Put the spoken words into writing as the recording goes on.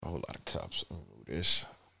cups. Let me move this.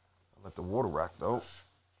 I let the water rock though.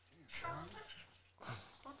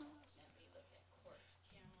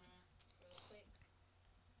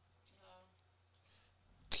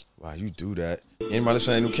 Wow, you do that. Anybody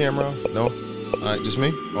listening to a new camera? No? All right, just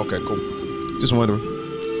me? Okay, cool. Just wondering.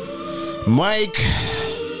 Mike.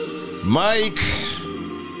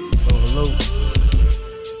 Hello.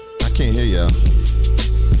 I can't hear y'all.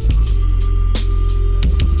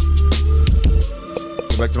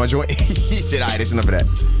 Go back to my joint. He said, all right, that's enough of that.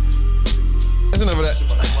 That's enough of that.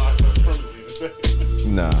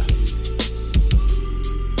 Nah.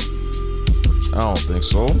 I don't think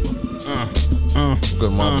so.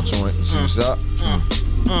 Good mama joint. See what's up.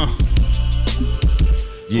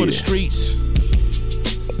 Yeah. For the streets.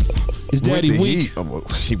 Is Daddy weak?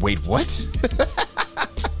 Wait, what?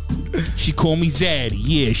 She call me Zaddy.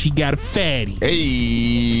 Yeah, she got a fatty.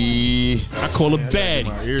 Hey. I call her baddie.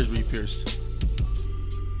 My ears re-pierced.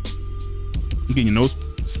 You getting your nose?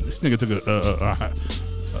 This nigga took a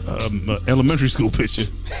elementary school picture.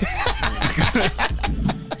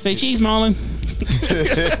 Say cheese, Marlon.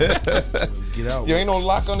 Get out. Yo, ain't no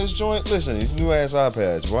lock on this joint. Listen, these new ass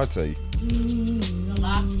iPads. What I tell you? The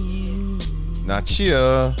lock is Not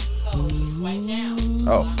here. swipe down.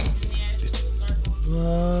 Oh.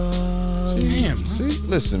 Damn. See?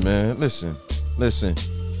 Listen, man. Listen. Let's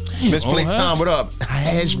play oh, time. What up?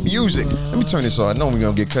 Hash music. Let me turn this off. I know we're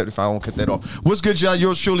going to get cut if I don't cut that off. What's good, y'all?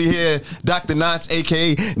 Yours truly here. Dr. Knotts,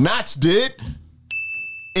 a.k.a. Knotts did.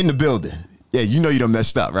 In the building. Yeah, you know you done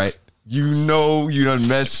messed up, right? You know you done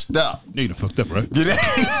messed up. You done fucked up, right? Get it?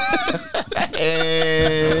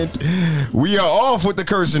 And we are off with the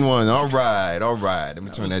cursing one. All right. Let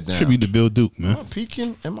me turn that down. Tribute to Bill Duke, man. Am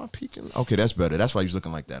I peeking? Okay, that's better. That's why he was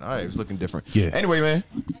looking like that. All right, he was looking different. Yeah. Anyway, man.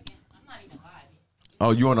 I'm not even live.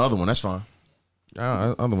 Oh, you on the other one? That's fine.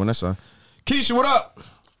 Other one. That's fine. Keisha, what up?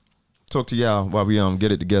 Talk to y'all while we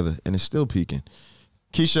get it together, and it's still peaking.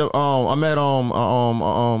 Keisha, I'm at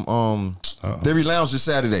Dairy Lounge this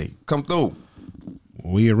Saturday. Come through.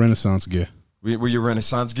 We a Renaissance gear. We your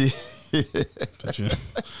Renaissance gear.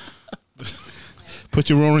 Put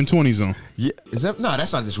your roaring 20s on. Yeah, is that? No,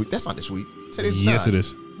 that's not this week. Today's Yes, not. it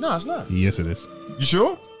is. No, it's not. Yes, it is. You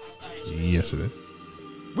sure? Yes, it is.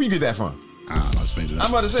 Where you get that from? I don't know. Just made it up.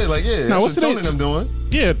 I'm about to say, like, yeah. No, What's what's Tony today? and them doing?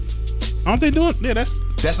 Yeah. Aren't they doing? Yeah, that's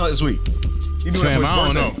That's not this week. He doing Fam, that for I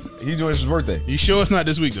his don't birthday. He's doing his birthday. You sure it's not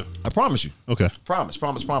this week, though? I promise you. Okay. Promise.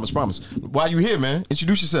 While you here, man,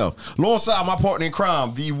 introduce yourself. Alongside my partner in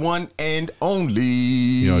crime, the one and only.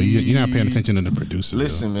 Yo, you're not paying attention to the producer.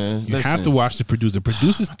 Listen, man. You have to watch the producer. The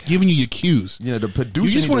producer's giving you your cues. You know, the producer.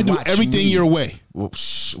 You just want to do everything your way. Well,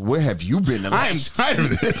 where have you been? I am tired of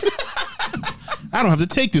this. I don't have to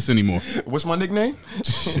take this anymore. What's my nickname?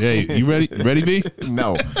 Hey, you ready? Ready, B?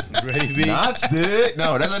 No. Ready, B? Knotts did.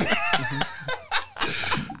 No, that's not.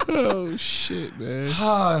 Oh, shit, man.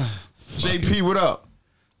 JP, what up?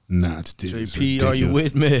 Knotts did. JP, are you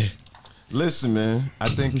with me? Listen, man. I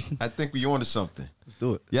think we on to something. Let's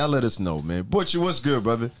do it. Y'all let us know, man. Butcher, what's good,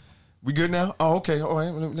 brother? We good now? Oh, okay. All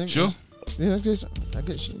right. Sure. Yeah, I guess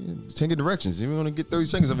 10 directions. We're gonna get 30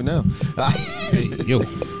 seconds of it now. Hey, yo.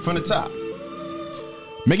 From the top.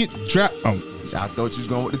 Make it drop. I thought you was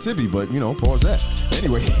going with the tibby, but pause that.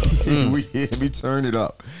 Anyway, we turn it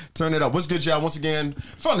up. What's good, y'all? Once again,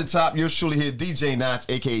 from the top, you're surely here, DJ Knotts,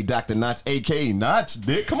 aka Dr. Knotts, aka Knotts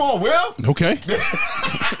Dick. Come on, Will. Okay.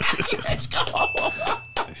 Let's go.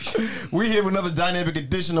 We here with another dynamic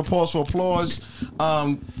edition of Pause for Applause.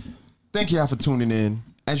 Thank y'all for tuning in.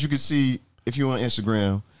 As you can see, if you're on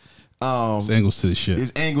Instagram, It's angles to the shit.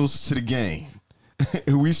 it's angles to the game.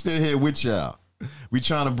 We still here with y'all. We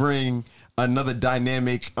trying to bring another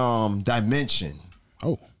dynamic dimension.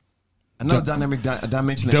 Oh. Another dynamic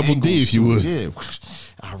dimension. of Double D, angles if you would. Yeah.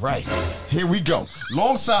 All right. Here we go.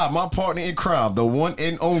 Alongside my partner in crime, the one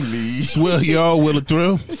and only. Swell, y'all, Will of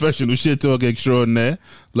Thrill, professional shit talk extraordinaire,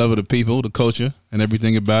 love of the people, the culture, and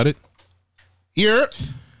everything about it. Here.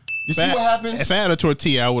 You see what happens? If I had a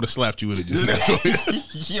tortilla, I would have slapped you with it just now.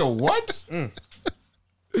 Yo, what?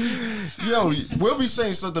 Yo, we'll be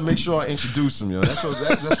saying something to make sure I introduce him, yo. That's what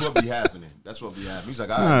be happening. That's what be happening. He's like,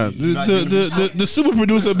 all right. The super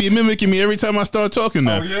producer be mimicking me every time I start talking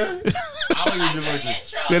now. Oh, yeah? I don't even be looking.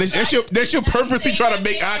 Yeah, that's your purposely try to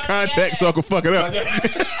make eye contact so I can fuck it up.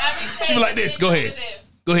 She be like this. Go ahead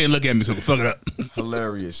and look at me so I can fuck it up.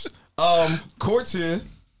 Hilarious. Court's here.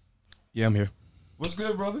 Yeah, I'm here. What's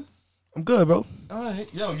good, brother? I'm good, bro. All right.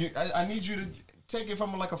 Yo, I need you to take it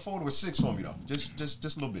from like a 4 to a 6 for me though. Just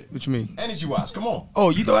a little bit. What you mean? Energy wise, come on. Oh,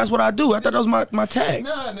 you know that's what I do. I thought that was my tag.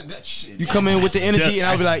 Nah, that shit. You come in with the energy, and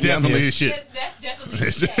I'll be like, yeah, I'm definitely here. his shit. That's definitely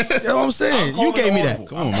his shit. That's what I'm saying. You gave me that.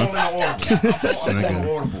 Come on, man. I'm calling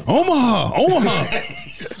audible. Omaha.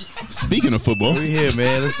 Speaking of football, We here,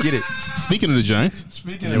 man. Let's get it. speaking of the Giants,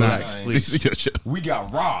 Speaking Relax, of please. we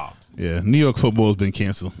got robbed. yeah, New York football has been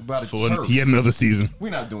canceled About a for turf. yet another season.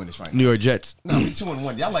 We're not doing this right New now. York Jets. No, we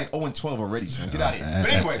 2-1. Y'all like 0-12 already, son. Get out of here.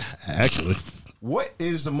 But anyway, Actually, what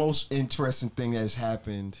is the most interesting thing that has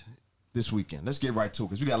happened this weekend? Let's get right to it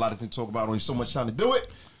because we got a lot of things to talk about. Only so much time to do it.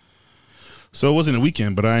 so it wasn't a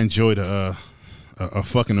weekend, but I enjoyed a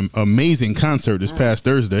fucking amazing concert this past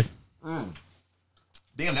Thursday.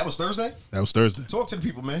 Damn, that was Thursday? That was Thursday. Talk to the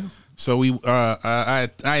people, man. So we, I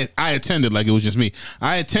attended like it was just me.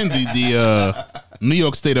 I attended the New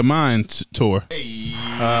York State of Mind tour,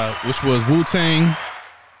 which was Wu-Tang,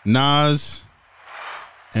 Nas,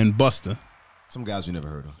 and Busta. Some guys we never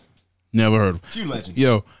heard of. Never heard of. Few legends.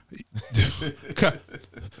 Yo,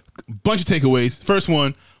 bunch of takeaways. First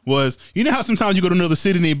one was, you know how sometimes you go to another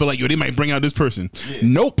city and they be like, yo, they might bring out this person. Yeah.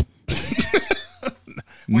 Nope.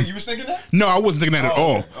 Wait, you was thinking that? No, I wasn't thinking that at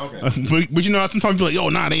all. okay. But you know how sometimes you be like, yo,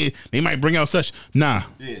 nah, they might bring out such. Nah.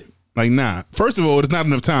 Yeah. Like, nah. First of all, there's not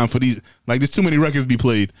enough time for these. Like, there's too many records to be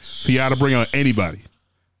played for y'all to bring out anybody.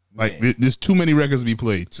 Like, there's too many records to be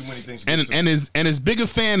played. Too many things. And as big a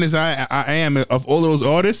fan as I am of all those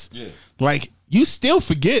artists, Yeah. like, you still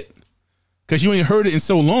forget because you ain't heard it in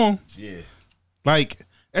so long. Yeah. Like,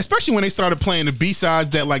 especially when they started playing the B-sides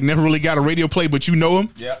that like never really got a radio play, but you know them.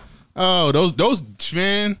 Yeah. Oh, those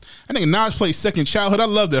man. I think Nas played Second Childhood. I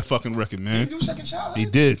love that fucking record, man. Did he do Second Child? He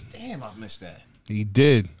did. Damn, I missed that. He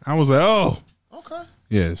did. I was like, oh. Okay.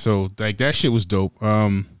 Yeah, so like that shit was dope. I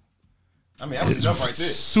mean, that was enough right there.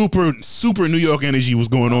 Super New York energy was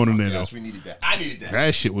going on in there, Yes, though. we needed that. I needed that.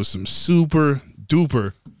 That shit was some super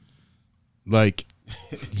duper, like,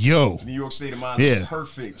 yo. New York State of Mind. Yeah.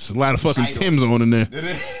 Perfect. It's a lot of fucking title. Timbs on in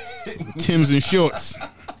there. Timbs and shorts.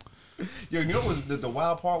 Yo, you know what the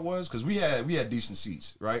wild part was? Because we had decent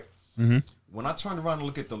seats, right? Mm-hmm. When I turned around and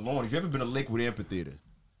look at the lawn, if you ever been to Lakewood Amphitheater,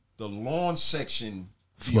 the lawn section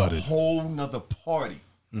be Flooded. a whole nother party.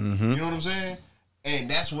 Mm-hmm. You know what I'm saying? And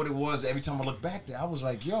that's what it was. Every time I look back there, I was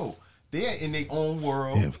like, yo, they're in their own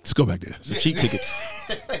world. Yeah, let's go back there. So cheap tickets.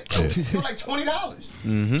 They're like $20.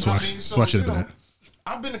 Mm-hmm. So, I mean, so, Why should have you been know,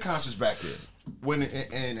 I've been to concerts back there when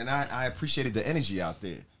and I appreciated the energy out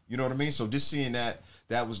there. You know what I mean? So just seeing that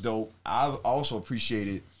was dope. I also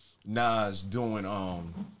appreciated Nas doing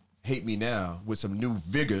 "Hate Me Now" with some new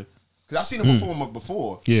vigor because I've seen him perform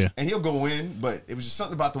before. Yeah, and he'll go in, but it was just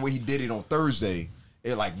something about the way he did it on Thursday.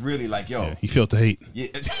 It like really like yo, Yeah, he felt the hate. yeah.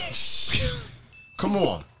 Come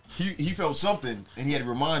on. He felt something, and he had to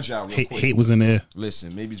remind y'all real quick. Hate was in there.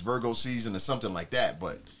 Listen, maybe it's Virgo season or something like that,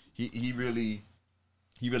 but he really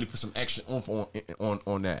put some extra oomph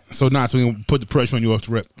on that. So so we gonna put the pressure on you off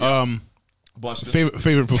the rip. Buster.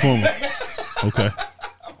 Favorite performer. Okay.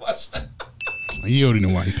 Buster. You already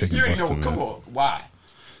know why he picking You already Buster, know. man. Come on, why?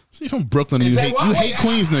 See, from Brooklyn, and Is you that hate why? you hate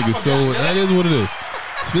Queens niggas, so that is what it is.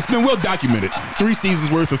 It's been well documented. 3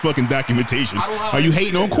 seasons worth of fucking documentation. I don't know how Are you you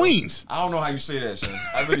hating say on that. Queens? I don't know how you say that, son.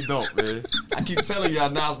 I really don't, man. I keep telling y'all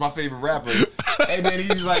Nas my favorite rapper, and then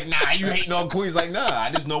he's like, "Nah, you hating on Queens?" Like, nah,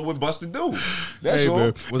 I just know what Buster do. That's Hey, all.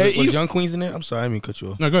 man. Was Hey, Young Queens in there? I'm sorry, I didn't mean to cut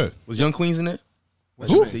you off. No, go ahead. Was Young Queens in there?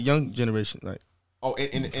 Who? The young generation, like Oh,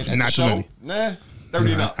 in Not the too show? many. Nah,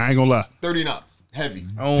 30 and up. I ain't gonna lie. 30 and up. Heavy.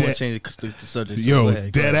 I don't want Dead- to change the subject. So Yo, go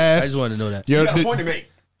ahead, go dead ahead. ass. I just wanted to know that. Yo, You got a point to make.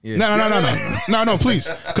 Yeah. No, please.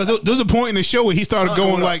 Because there was a point in the show where he started Tell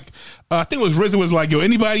me going what like, I think it was RZA was like, yo,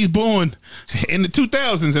 anybody's born in the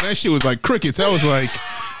 2000s, and that shit was like crickets. I was like,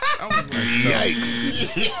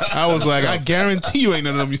 yikes. I was like, I guarantee you ain't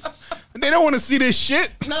none of them. They don't want to see this shit.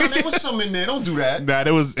 Nah, there was some in there. Don't do that. Nah,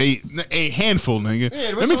 there was a handful, nigga. Yeah,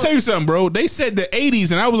 there was Let me some- tell you something, bro. They said the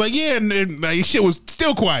 80s, and I was like, yeah, and then, like, shit was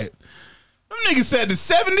still quiet. Them niggas said the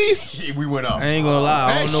 70s. Yeah, we went up. I ain't gonna lie.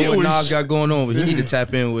 I That don't know shit what was- Nas got going on, but he need to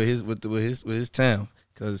tap in with his town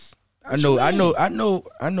because I know.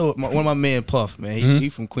 One of my man Puff, man. He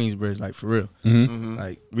from Queensbridge, like for real.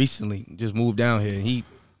 Like recently, just moved down here. And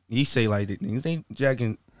he say like niggas ain't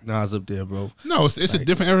jacking Nas up there, bro. No, it's a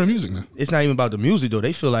different era of music now. It's not even about the music though.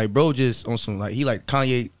 They feel like bro just on some like he like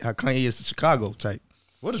Kanye, how Kanye is to Chicago type.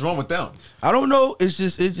 What is wrong with them? I don't know. It's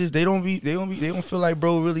just they don't feel like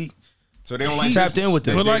bro really. So they don't like tapped in with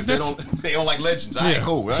them. They, But like they this- they don't like legends. All right,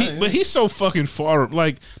 cool. But he's so fucking far.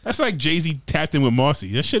 Like that's like Jay-Z tapped in with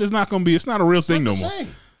Marcy. That shit is not gonna be. It's not a real thing no more.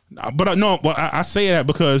 Nah, but I say that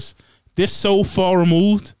because they're so far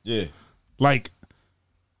removed. Yeah. Like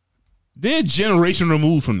They're a generation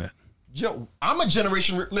removed from that. Yo, I'm a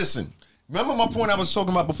generation. Listen, remember my point I was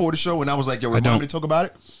talking about before the show when I was like, yo, remind me to talk about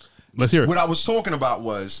it? Let's hear it. What I was talking about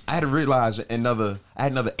was I had to realize I had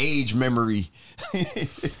another age memory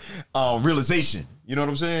realization. You know what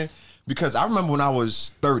I'm saying? Because I remember when I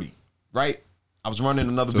was 30, right? I was running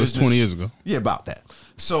another business. 20 years ago. Yeah, about that.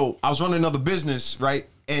 So I was running another business, right?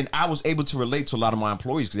 And I was able to relate to a lot of my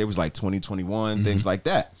employees because they was like 20, 21, things like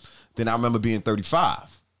that. Then I remember being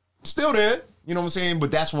 35. Still there. You know what I'm saying?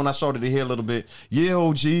 But that's when I started to hear a little bit, yeah,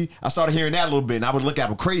 OG. I started hearing that a little bit, and I would look at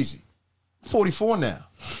them crazy. 44 now.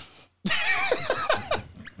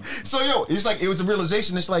 So, yo, it's like, it was a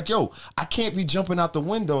realization. It's like, yo, I can't be jumping out the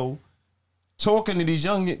window talking to these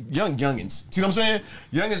youngins. See what I'm saying?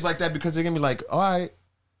 Youngins like that because they're going to be like, all right,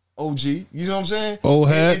 OG. You know what I'm saying? Old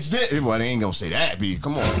hat. It's that. Well, they ain't going to say that, B.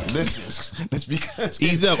 Come on. Let's be...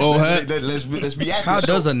 Ease up, old hat. Let's be accurate. How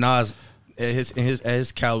does a Nas at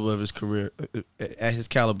his caliber of his career, at his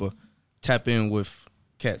caliber, tap in with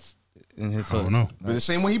cats in his I don't know. But the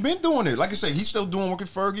same way he been doing it. Like I said, he's still doing work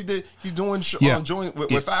with Fergie. He's doing joint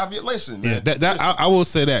with 5 years. Listen, yeah, man. I will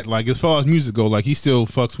say that. Like, as far as music go, like, he still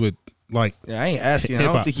fucks with, like, yeah, I ain't asking. hip-hop.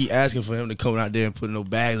 I don't think he asking for him to come out there and put no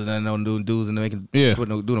bags and nothing on doing dudes and making Yeah. do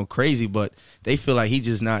no crazy. But they feel like he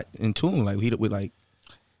just not in tune. Like he with like.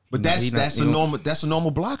 But that's a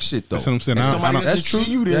normal block shit though. That's what I'm saying. If I somebody don't- doesn't That's true.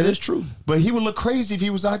 see you there, That is true. But he would look crazy if he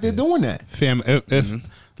was out there doing that. fam, if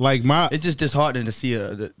like my, It's just disheartening to see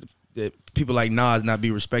that people like Nas not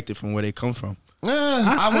be respected from where they come from. I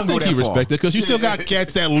I wouldn't go think that he far. respected because you still got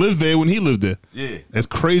cats that lived there when he lived there. Yeah. As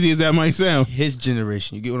crazy as that might sound. His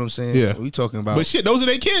generation, you get what I'm saying? Yeah. We talking about. But shit, those are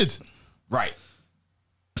their kids. Right.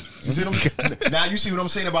 You see what I'm now you see what I'm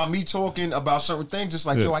saying about me talking about certain things. It's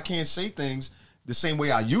like, Yeah. yo, I can't say things the same way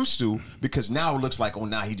I used to because now it looks like, oh,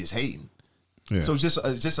 now he just hating. Yeah. So it's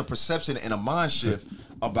just a perception and a mind shift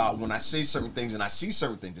about when I say certain things and I see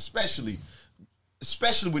certain things,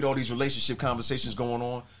 especially with all these relationship conversations going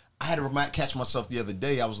on. I had to catch myself the other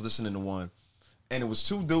day. I was listening to one, and it was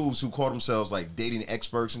two dudes who called themselves like dating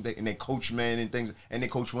experts and they coach men and things, and they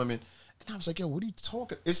coach women. And I was like, yo, what are you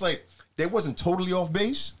talking? It's like they wasn't totally off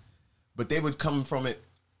base, but they were coming from it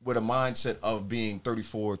with a mindset of being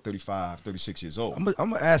 34, 35, 36 years old. I'm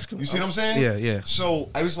gonna ask him. You see what I'm saying? Yeah, yeah. So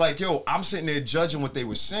I was like, yo, I'm sitting there judging what they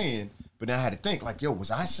were saying, but then I had to think, like, yo, was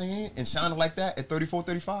I saying and sounding like that at 34,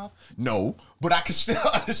 35? No, but I could still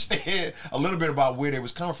understand a little bit about where they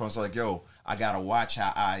was coming from. So like, yo, I gotta watch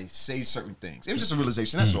how I say certain things. It was just a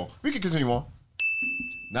realization, that's all. We can continue on.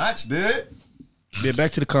 Knots did. Yeah,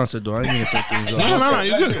 back to the concert though. I didn't mean to throw things off. No,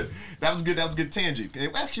 you're That's good. That was good. That was a good tangent.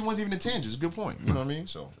 It actually wasn't even a tangent. It's a good point. You know what I mean?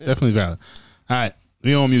 So yeah. Definitely valid. All right,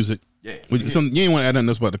 we on music. Yeah. You ain't want to add nothing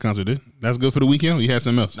else about the concert, did? That's good for the weekend. Or you had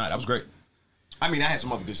something else? Nah, that was great. I mean, I had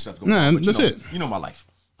some other good stuff going Nah, on. But that's it. You know my life.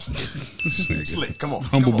 Slick. Come on.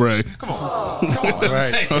 Humble come on. brag. Come on.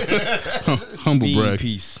 Come on. Humble Mean brag.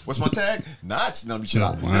 piece. What's my tag? Knots. No, let me chill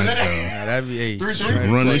out. my God. That'd be a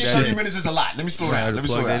Run this 30 shit. minutes is a lot. Let me slow Gotta down. Let me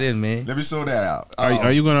plug slow that that in, man. Let me slow that out.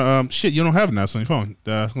 Are you gonna shit? You don't have Knots on your phone.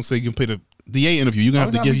 I was gonna say you can play the DA interview. You're gonna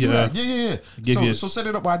have to give you. Yeah. So set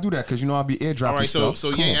it up while I do that because you know I'll be airdropping All right, stuff. so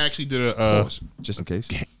Come Ye on. actually did a Pause, just in case.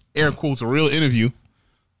 air quotes a real interview.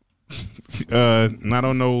 And I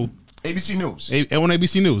don't know. ABC News. On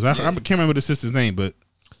ABC News. I can't remember the sister's name, but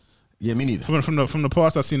Yeah, me neither. from the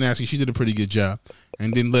parts I've seen, actually, she did a pretty good job,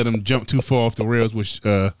 and didn't let him jump too far off the rails, which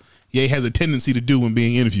Ye has a tendency to do when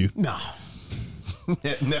being interviewed. No.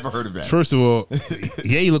 Never heard of that. First of all,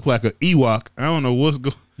 Ye looked like an Ewok. I don't know what's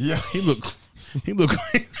going. Yeah. He look. He ain't know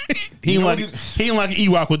like what he ain't like an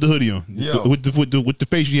Ewok with the hoodie on, Yo. with the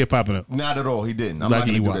facial hair popping up. Not at all. He didn't. I'm Like not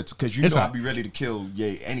going to do Ewok. that because you It's know not. I'll be ready to kill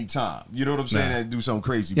Ye anytime. You know what I'm saying? Nah. And do something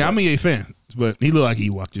crazy. Yeah, but I'm a Ye fan, but he looked like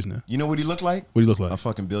Ewok just now. you know what he looked like? What do he look like? A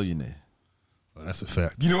fucking billionaire. Oh, that's a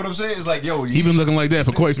fact. You know what I'm saying? It's like, yo, He been looking like that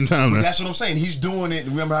for quite some time now. that's what I'm saying. He's doing it.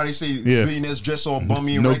 Remember how they say Yeah. billionaires dress all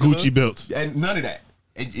bummy and No regular? Gucci belts. And none of that.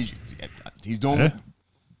 He's doing Yeah.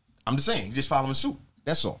 I'm just saying, he's just following suit.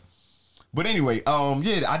 That's all. But anyway,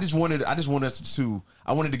 yeah,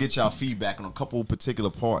 I wanted to get y'all feedback on a couple particular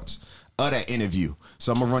parts of that interview.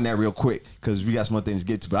 So I'm gonna run that real quick because we got some other things to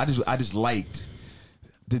get to. But I just liked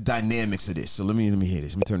the dynamics of this. So let me hear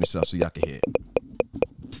this. Let me turn this up so y'all can hear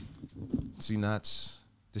it. See, Knots,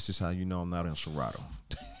 this is how you know I'm not in Serato.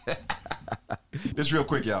 This real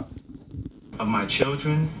quick, y'all. Of my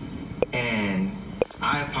children, and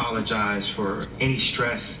I apologize for any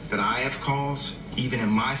stress that I have caused, even in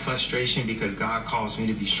my frustration, because God calls me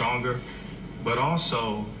to be stronger. But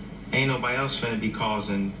also, ain't nobody else finna be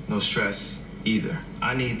causing no stress either.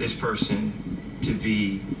 I need this person to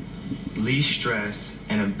be least stressed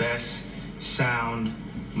and the best sound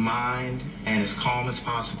mind and as calm as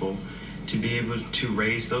possible to be able to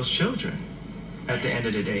raise those children at the end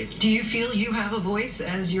of the day. Do you feel you have a voice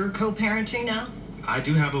as you're co-parenting now? I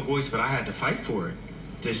do have a voice, but I had to fight for it.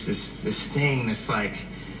 There's this thing that's like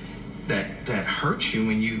that hurts you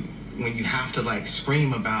when you have to like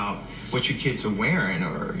scream about what your kids are wearing,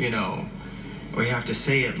 or or you have to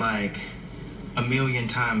say it like a million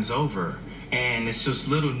times over. And it's just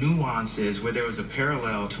little nuances where there was a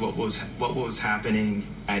parallel to what was happening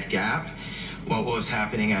at Gap, what was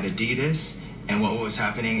happening at Adidas, and what was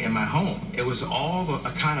happening in my home. It was all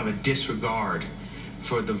a kind of a disregard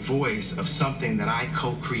for the voice of something that I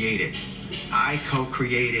co-created. I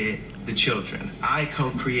co-created the children. I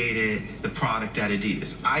co-created the product at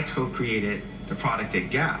Adidas. I co-created the product at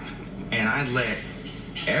Gap. And I let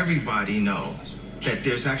everybody know that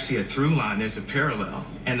there's actually a through line, there's a parallel.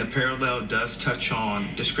 And the parallel does touch on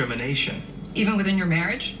discrimination. Even within your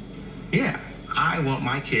marriage? Yeah, I want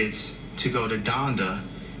my kids to go to Donda,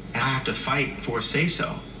 and I have to fight for a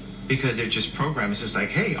say-so, because they're just programmed. It's just like,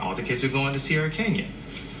 hey, all the kids are going to Sierra Canyon.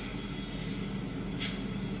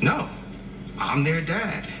 No, I'm their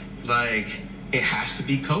dad. Like, it has to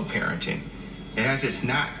be co-parenting. It's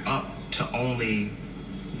not up to only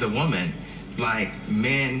the woman. Like,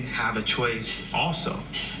 men have a choice also.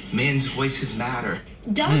 Men's voices matter.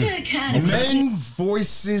 Donda Academy. Men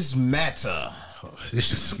voices matter. This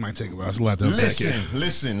just might take a while. It's a lot to unpack here.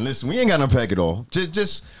 Listen. We ain't got to unpack it all.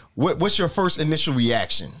 Just what's your first initial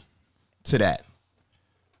reaction to that?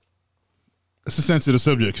 It's a sensitive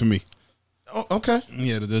subject for me. Oh, okay.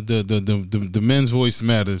 Yeah, the men's voice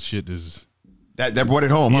matters shit is that brought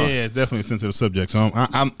it home, huh? Yeah, it's definitely a sensitive subject. So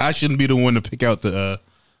I shouldn't be the one to pick out the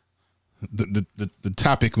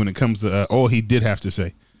topic when it comes to all he did have to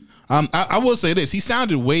say. I will say this: he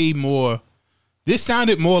sounded way more. This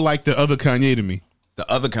sounded more like the other Kanye to me. The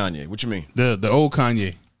other Kanye? What you mean? The old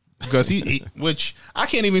Kanye, because he which I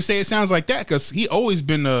can't even say it sounds like that, because he always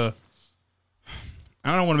been I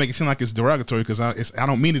don't want to make it seem like it's derogatory, because I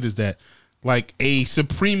don't mean it as that. Like a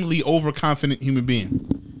supremely overconfident human being.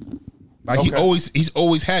 Like okay. he's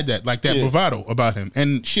always had that, like that bravado about him,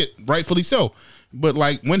 and shit, rightfully so. But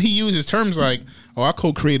like when he uses terms like, "Oh, I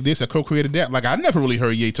co-created this, I co-created that," like I never really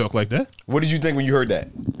heard Ye talk like that. What did you think when you heard that?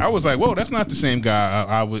 I was like, "Whoa, that's not the same guy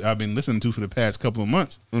I've been listening to for the past couple of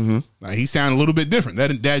months." Mm-hmm. Like he sounded a little bit different.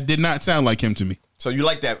 That did not sound like him to me. So you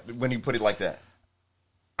like that when he put it like that?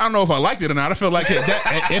 I don't know if I liked it or not. I felt like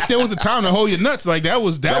if there was a time to hold your nuts, like that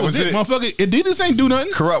was it, motherfucker. Adidas ain't do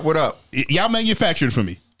nothing. Corrupt, what up? Y'all manufactured for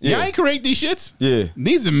me. Yeah. Y'all ain't create these shits. Yeah,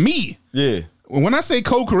 these are me. Yeah. When I say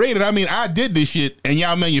co-created, I mean I did this shit and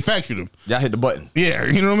y'all manufactured them. Y'all hit the button. Yeah,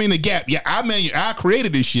 you know what I mean? The Gap. Yeah, I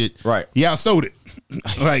created this shit. Right. Y'all sold it.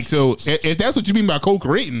 Like, so if that's what you mean by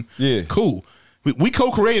co-creating, yeah, cool. We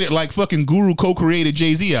co-created like fucking Guru co-created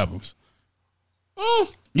Jay-Z albums.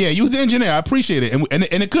 Yeah, you was the engineer. I appreciate it. And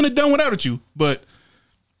it couldn't have done without it, you. But,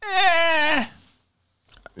 I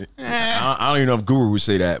don't even know if Guru would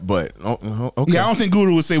say that, but okay. Yeah, I don't think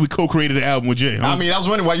Guru would say we co-created the album with Jay. I mean, I was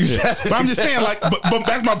wondering why you said that. But I'm just saying, like, but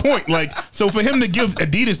that's my point. Like, so for him to give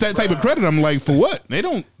Adidas that type of credit, I'm like, for what? They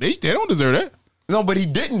don't deserve that. No, but he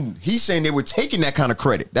didn't. He's saying they were taking that kind of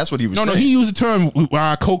credit. That's what he was saying. No, he used the term where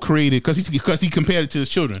I co-created because he compared it to his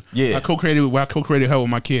children. Yeah, I co-created her with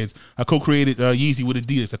my kids. I co-created Yeezy with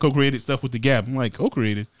Adidas. I co-created stuff with the Gap. I'm like,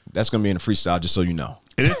 co-created. That's gonna be in the freestyle, just so you know.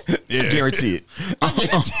 It is. Yeah. I guarantee it.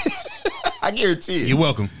 I guarantee it. You're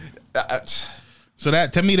welcome. So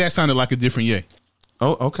that to me that sounded like a different Ye.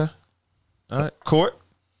 Oh, okay. All right, Court.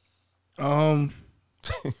 I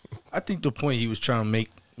think the point he was trying to make.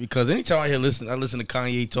 Because anytime I listen to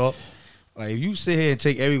Kanye talk, like if you sit here and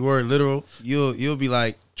take every word literal, you'll be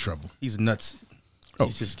like trouble. He's nuts.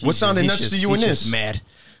 Oh, what sounded nuts to you in this? Just mad,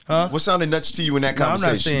 huh? What sounded nuts to you in that conversation?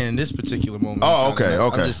 I'm not saying in this particular moment. Oh, okay.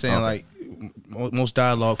 I'm just saying like most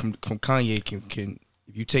dialogue from Kanye can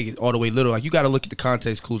if you take it all the way literal, like you got to look at the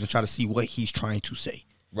context clues and try to see what he's trying to say.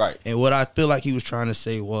 Right. And what I feel like he was trying to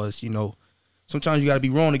say was, sometimes you got to be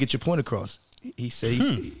wrong to get your point across. He said,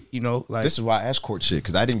 like this is why I asked Court shit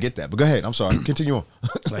because I didn't get that. But go ahead. I'm sorry. Continue on.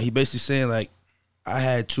 Like he basically saying like I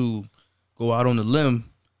had to go out on the limb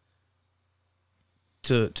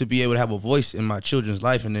to be able to have a voice in my children's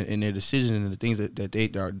life and in their decisions and the things that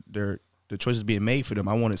they are the choices being made for them.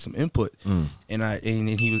 I wanted some input, and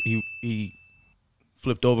he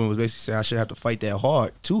flipped over and was basically saying I should have to fight that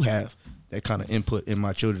hard to have that kind of input in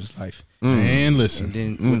my children's life. And listen. And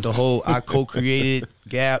then with the whole I co-created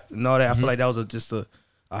Gap and all that, I feel like that was just a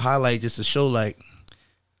highlight just to show like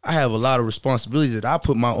I have a lot of responsibilities that I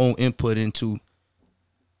put my own input into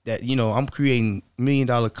that, you know, I'm creating $1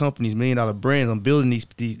 million companies, $1 million brands. I'm building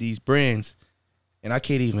these brands, and I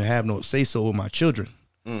can't even have no say so with my children.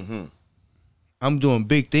 Mm-hmm. I'm doing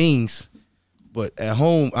big things, but at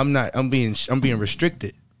home I'm not. I'm being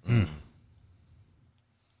restricted. Mm.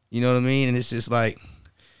 You know what I mean? And it's just like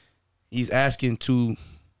he's asking to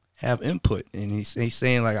have input, and he's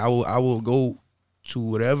saying like I will go to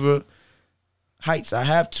whatever heights I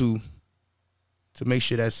have to make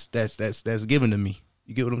sure that's given to me.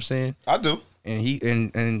 You get what I'm saying? I do. And he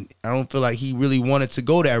and I don't feel like he really wanted to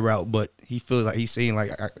go that route, but he feels like he's saying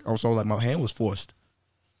like I also like my hand was forced.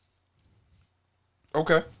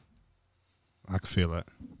 Okay. I can feel that.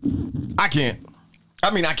 I can't.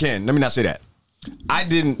 I mean, I can. Let me not say that. I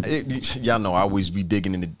didn't. Y'all know I always be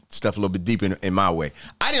digging into stuff a little bit deep in my way.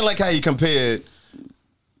 I didn't like how he compared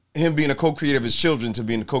him being a co-creator of his children to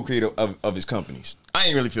being a co-creator of his companies. I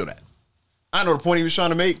ain't really feel that. I know the point he was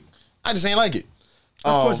trying to make. I just ain't like it.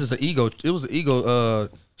 Of course, it's an ego. It was an ego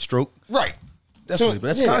stroke. Right. Definitely,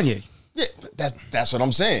 but that's Kanye. Yeah, that's what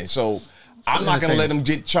I'm saying. So I'm not gonna let him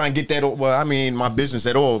try and get that. Well, I mean, my business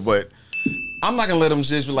at all, but I'm not gonna let him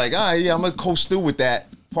just be like, ah, yeah, I'm gonna coast through with that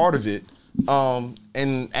part of it,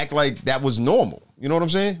 and act like that was normal. You know what I'm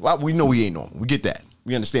saying? Well, we know he ain't normal. We get that.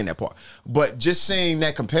 We understand that part. But just saying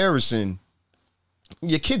that comparison,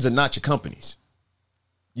 your kids are not your companies.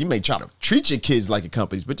 You may try to treat your kids like your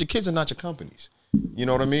companies, but your kids are not your companies. You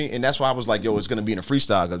know what I mean? And that's why I was like, yo, it's gonna be in a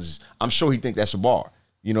freestyle because I'm sure he think that's a bar.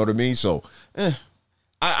 You know what I mean? So,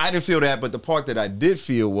 I didn't feel that, but the part that I did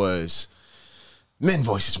feel was men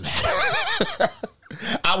voices matter.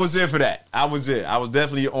 I was there for that. I was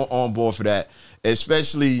definitely on board for that,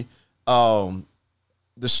 especially the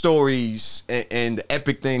stories and the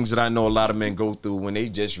epic things that I know a lot of men go through when they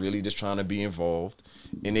just really just trying to be involved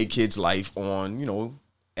in their kid's life on, you know,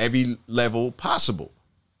 every level possible.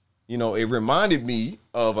 You know, it reminded me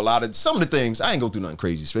of some of the things. I ain't go through nothing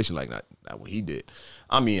crazy, especially like not what he did.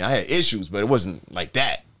 I mean, I had issues, but it wasn't like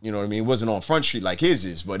that. You know what I mean? It wasn't on Front Street like his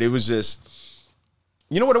is, but it was just,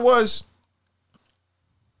 you know what it was?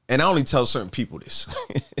 And I only tell certain people this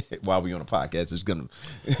while we on a podcast. It's gonna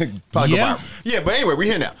probably go viral. Yeah, but anyway, we're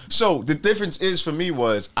here now. So the difference is for me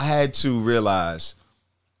was I had to realize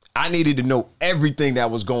I needed to know everything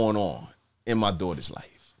that was going on in my daughter's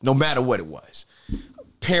life, no matter what it was.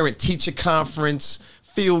 Parent-teacher conference,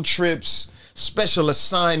 field trips, special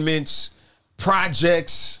assignments,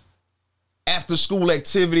 projects, after-school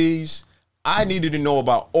activities. I needed to know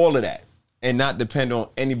about all of that and not depend on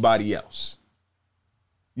anybody else.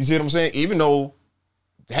 You see what I'm saying? Even though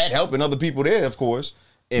I had help and other people there, of course.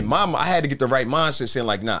 And I had to get the right mindset saying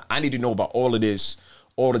like, nah, I need to know about all of this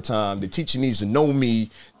all the time. The teacher needs to know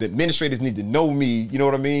me. The administrators need to know me. You know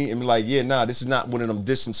what I mean? And be like, yeah, nah, this is not one of them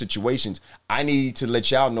distant situations. I need to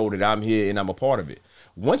let y'all know that I'm here and I'm a part of it.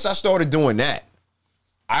 Once I started doing that,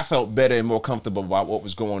 I felt better and more comfortable about what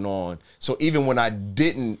was going on. So even when I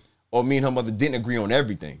didn't, or me and her mother didn't agree on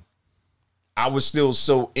everything, I was still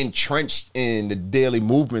so entrenched in the daily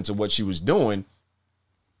movements of what she was doing.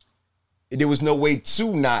 There was no way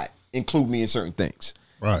to not include me in certain things.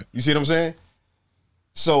 Right. You see what I'm saying?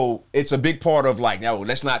 So it's a big part of like, no,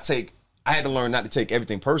 I had to learn not to take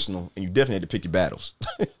everything personal, and you definitely had to pick your battles.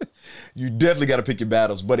 You definitely got to pick your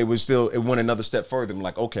battles, but it went another step further. I'm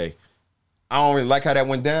like, okay, I don't really like how that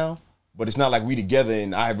went down, but it's not like we together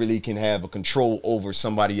and I really can have a control over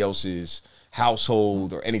somebody else's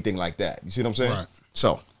household or anything like that. You see what I'm saying? Right.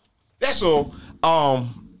 So that's all.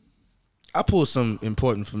 I pulled something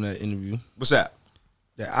important from that interview What's that?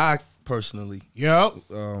 that I personally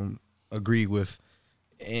agree with.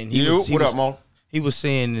 And What up, Mo? He was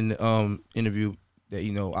saying in the interview that,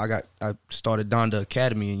 you know, I started Donda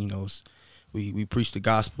Academy, and, you know, we preached the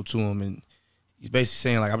gospel to him, and he's basically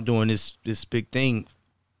saying like, I'm doing this big thing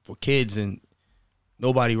for kids, and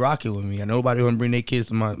nobody rocking with me, and nobody want to bring their kids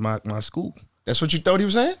to my school. That's what you thought he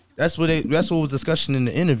was saying? That's what was discussed in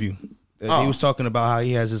the interview. He was talking about how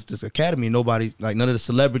he has this academy. Nobody, like none of the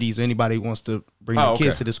celebrities or anybody wants to bring their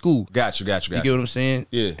kids to the school. Got you. You get what I'm saying?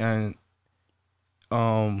 Yeah. And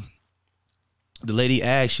the lady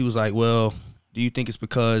asked, she was like, well, do you think it's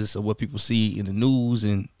because of what people see in the news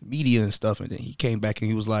and media and stuff? And then he came back and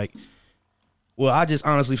he was like, well, I just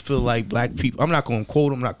honestly feel like black people, I'm not going to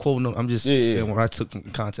quote him, I'm not quoting him, I'm just saying what I took from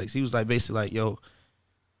context. He was like, basically like, yo,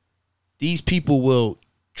 these people will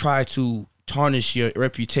try to tarnish your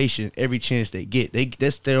reputation every chance they get.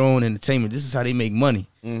 That's their own entertainment. This is how they make money.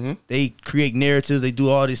 Mm-hmm. They create narratives, they do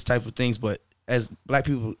all these type of things, but as black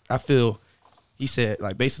people, I feel, he said,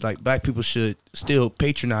 like, basically, like, black people should still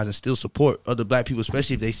patronize and still support other black people,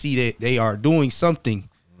 especially if they see that they are doing something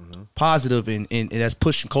positive and that's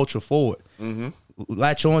pushing culture forward. Mm-hmm.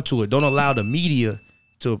 latch on to it. Don't allow the media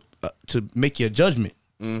to make your judgment.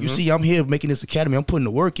 You see, I'm here making this academy. I'm putting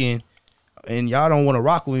the work in, and y'all don't want to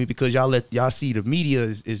rock with me because y'all see the media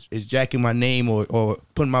is jacking my name or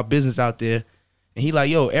putting my business out there. And he like,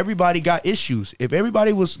 yo, everybody got issues. If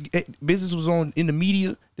everybody business was in the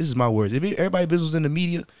media, this is my words. If everybody business was in the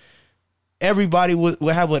media, everybody would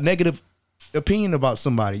have a negative opinion about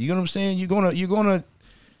somebody. You know what I'm saying? You're gonna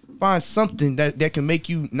find something that can make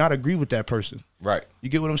you not agree with that person. Right. You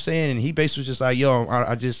get what I'm saying? And he basically was just like, yo,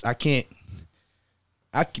 I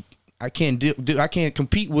can't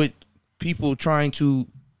compete with people trying to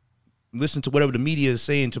listen to whatever the media is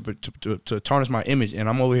saying to tarnish my image, and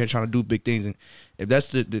I'm over here trying to do big things. And if that's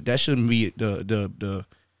that shouldn't be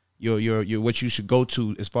your what you should go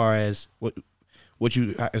to as far as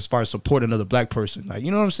as far as support another black person. Like,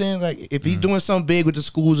 you know what I'm saying? Like, if he's doing something big with the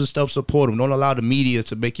schools and stuff, support him. Don't allow the media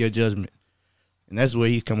to make your judgment. And that's where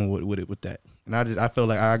he's coming with that. And I feel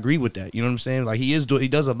like I agree with that. You know what I'm saying? Like, he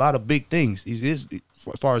does a lot of big things. He is,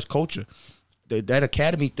 as far as culture, that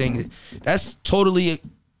academy thing, that's totally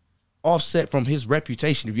offset from his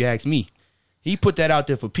reputation. If you ask me, he put that out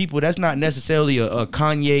there for people. That's not necessarily a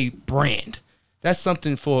Kanye brand. That's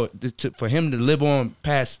something for him to live on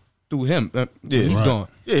past through him. He's gone.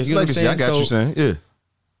 Yeah, his legacy. I got you saying. Yeah.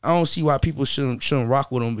 I don't see why people shouldn't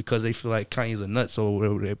rock with him because they feel like Kanye's a nut, so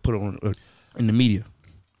whatever they put on in the media.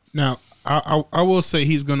 Now, I will say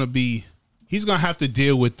he's gonna have to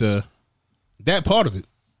deal with that part of it,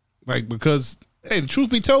 like, because hey, the truth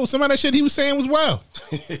be told, some of that shit he was saying was wild.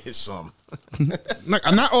 Some.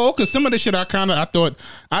 Like, not all, because some of the shit I thought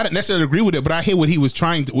I didn't necessarily agree with it, but I hear what he was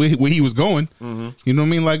where he was going. Mm-hmm. You know what I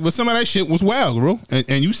mean? Like, but some of that shit was wild, bro,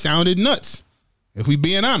 and you sounded nuts. If we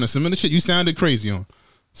being honest, some of the shit you sounded crazy on.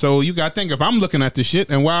 So you gotta think, if I'm looking at this shit,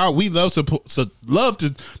 and while we don't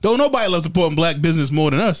nobody loves supporting black business more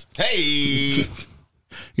than us. Hey,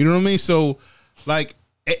 you know what I mean? So, like,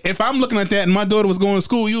 if I'm looking at that and my daughter was going to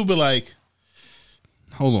school, you'd be like,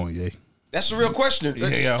 hold on, Ye. That's the real question.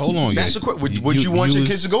 Yeah, hold on. That's the question. Would you want your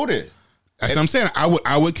kids to go there? That's what I'm saying.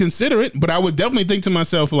 I would consider it, but I would definitely think to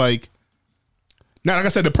myself, like, now, like I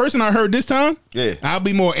said, the person I heard this time, I'll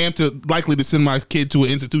be more likely to send my kid to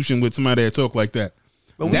an institution with somebody that talk like that.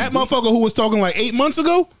 But that motherfucker who was talking like 8 months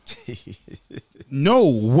ago, no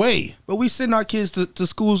way. But we send our kids to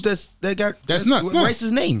schools that's nuts.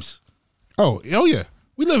 Racist names. Oh yeah.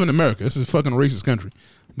 We live in America. This is a fucking racist country.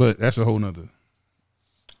 But that's a whole nother.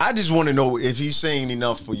 I just want to know if he's saying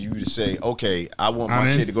enough for you to say, okay, I want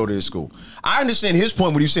my kid to go to this school. I understand his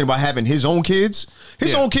point when he's saying about having his own kids.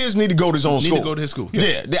 His own kids need to go to his own school. Need to go to his school.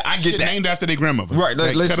 Yeah, I get shit that. Named after their grandmother. Right.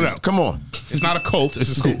 Like, listen, cut it out. Come on. It's not a cult. It's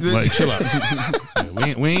a school. Like, chill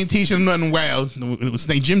out. We ain't teaching them nothing wild.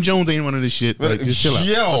 Jim Jones ain't one of this shit. Like, just chill out.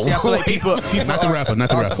 Yo. See, I feel like people not the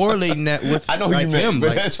rapper. Correlating that with I know who you meant, him. But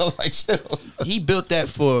like, that's just like still. He built that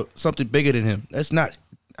for something bigger than him. That's not.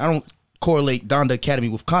 I don't correlate Donda Academy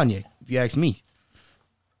with Kanye. If you ask me,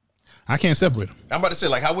 I can't separate them. I'm about to say,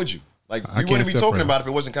 like, how would you? Like, we wouldn't be talking about it if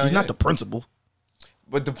it wasn't Kanye. He's not the principal.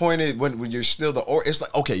 But the point is, when you're still it's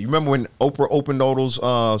like, okay, you remember when Oprah opened all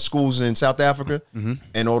those schools in South Africa,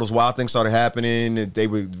 and all those wild things started happening, and they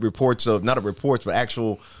were reports of, not reports, but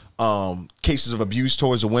actual cases of abuse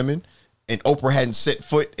towards the women, and Oprah hadn't set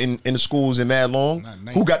foot in the schools in mad long.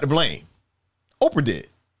 Who got the blame? Oprah did.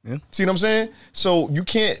 Yeah. See what I'm saying? So you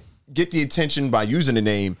can't get the attention by using the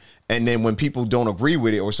name, and then when people don't agree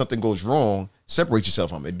with it or something goes wrong, separate yourself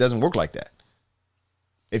from it. It doesn't work like that.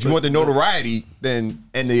 If you want the notoriety and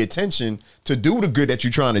the attention to do the good that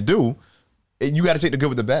you're trying to do, you got to take the good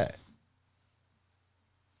with the bad.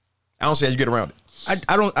 I don't see how you get around it.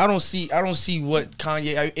 I don't see what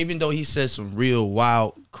Kanye, even though he says some real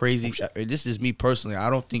wild, crazy. This is me personally. I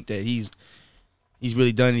don't think that he's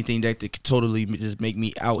really done anything that could totally just make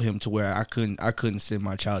me out him to where I couldn't send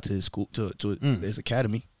my child to his school to his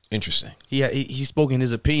academy. Interesting. He spoke in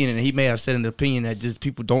his opinion, and he may have said an opinion that just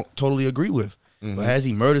people don't totally agree with. Mm-hmm. But has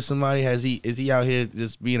he murdered somebody? Is he out here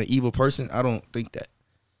just being an evil person? I don't think that.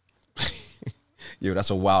 Yo, that's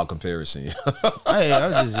a wild comparison.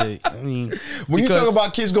 I mean, when you talk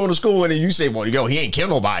about kids going to school and then you say, "Well, yo, he ain't kill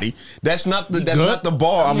nobody," that's not the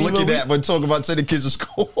bar I'm looking at. But talk about sending kids to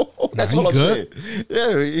school. That's what I'm saying.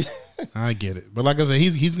 Yeah, I get it. But like I said,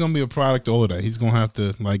 he's gonna be a product of all of that. He's gonna have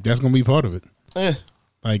to, like, that's gonna be part of it.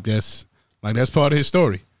 Like that's part of his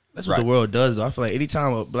story. That's what the world does, though. I feel like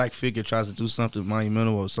anytime a black figure tries to do something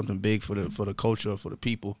monumental or something big for the culture or for the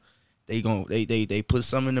people, they put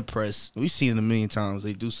something in the press. We've seen it a million times.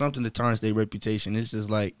 They do something to tarnish their reputation. It's just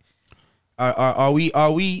like, are we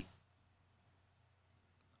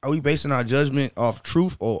basing our judgment off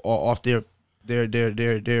truth or off their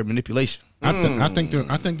manipulation? I think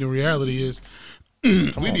the reality is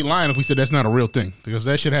we'd be lying if we said that's not a real thing, because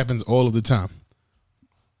that shit happens all of the time.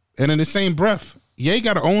 And in the same breath, Ye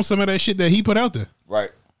got to own some of that shit that he put out there.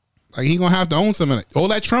 Right. Like, he gonna have to own some of that. All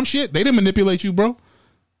that Trump shit, they didn't manipulate you, bro.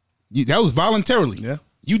 That was voluntarily. Yeah.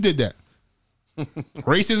 You did that.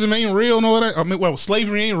 Racism ain't real and all that. I mean, well,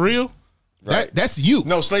 slavery ain't real. Right. That's you.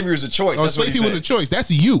 No, slavery was a choice. Oh, That's what he slavery was said. a choice. That's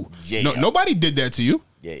you. Yeah. No, nobody did that to you.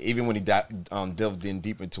 Yeah, even when he delved in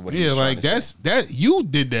deep into what he Yeah, was like trying to say. that. You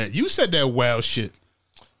did that. You said that wild shit.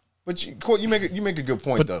 But you make a good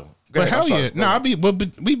point though. Go But ahead, I'm hell sorry. yeah, Go no, ahead.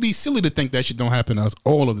 but we be silly to think that shit don't happen to us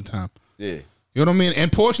all of the time. Yeah, You know what I mean?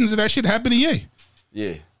 And portions of that shit happen to Ye.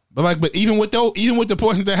 yeah. But even with the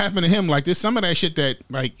portions that happened to him, like there's some of that shit that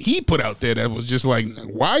like he put out there that was just like,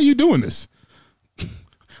 why are you doing this?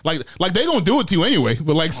 like they gonna do it to you anyway.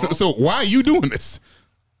 But like, so why are you doing this?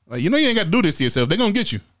 Like, you ain't got to do this to yourself. They're gonna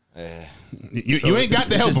get you. You ain't got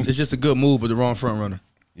to help them. It's just a good move, but the wrong front runner.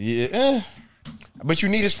 Yeah, but you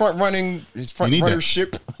need his front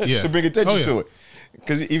runnership Yeah. to bring attention Oh, yeah. to it.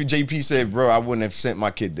 Because even JP said, "Bro, I wouldn't have sent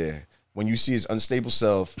my kid there." When you see his unstable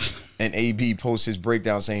self, and AB posts his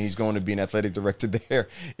breakdown saying he's going to be an athletic director there,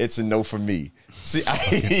 it's a no for me. See, I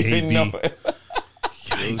didn't even know.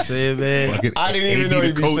 Man. I didn't even know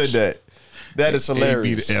he said that. That is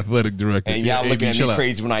hilarious. AB the athletic director. And y'all AB, looking at chill me out.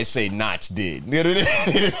 crazy when I say Knots did.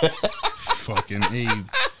 Fucking Abe.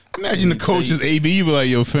 Imagine the coach is AB. You be like,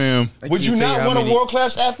 yo, fam. Would you not want a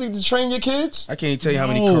world-class athlete to train your kids? I can't even tell you how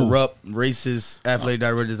many No. corrupt, racist athletic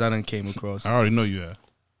directors I done came across. I already know you have.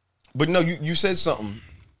 But no, you said something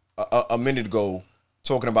a minute ago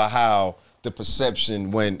talking about how the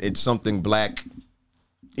perception when it's something black,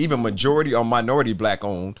 even majority or minority black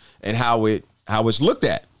owned, and how it's looked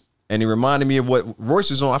at. And it reminded me of what Royce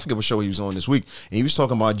was on. I forget what show he was on this week. And he was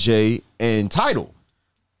talking about Jay and Tidal.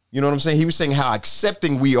 You know what I'm saying? He was saying how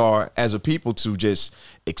accepting we are as a people to just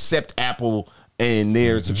accept Apple and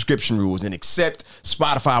their subscription rules and accept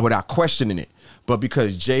Spotify without questioning it. But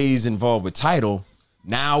because Jay's involved with Tidal,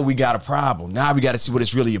 now we got a problem. Now we got to see what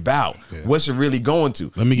it's really about. Yeah. What's it really going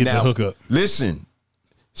to? Let me get the hookup. Listen.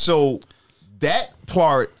 So that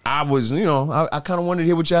part, I was, I kind of wanted to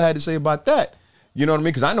hear what y'all had to say about that. You know what I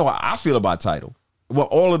mean? Because I know how I feel about Tidal. Well,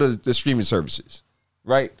 all of the streaming services,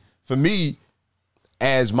 right? For me,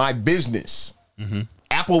 as my business,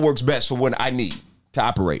 Apple works best for what I need to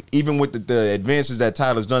operate. Even with the advances that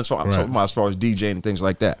Tidal has done. So I'm talking about as far as DJing and things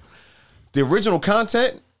like that. The original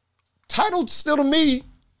content, Tidal still to me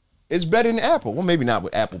is better than Apple. Well, maybe not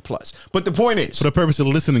with Apple Plus. But the point is, for the purpose of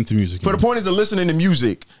listening to music. For the point is of listening to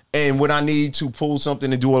music and when I need to pull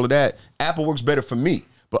something and do all of that, Apple works better for me.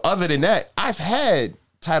 But other than that, I've had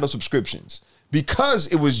Tidal subscriptions because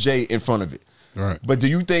it was Jay in front of it. Right. But do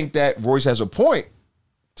you think that Royce has a point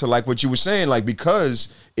to like what you were saying, like because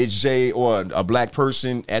it's Jay or a black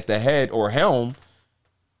person at the head or helm,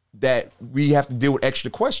 that we have to deal with extra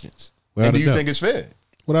questions? And do you think it's fair?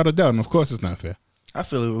 Without a doubt, and of course it's not fair. I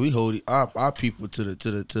feel like we hold our people to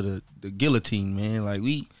the guillotine, man. Like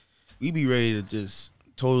we be ready to just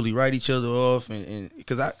totally write each other off, and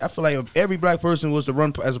because I feel like if every black person was to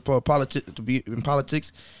run as a politic to be in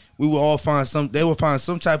politics, we will all find they will find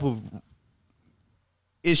some type of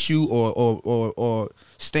issue or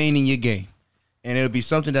stain in your game, and it'll be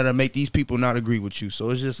something that'll make these people not agree with you.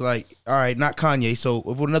 So it's just like, all right, not Kanye. So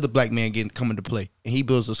if another black man coming to play and he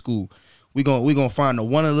builds a school, we gonna find a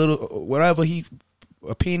little whatever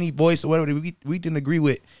a penny voice or whatever we didn't agree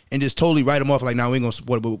with, and just totally write them off like, we ain't gonna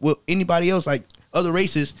support it. But anybody else, like other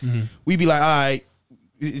races, we be like, all right,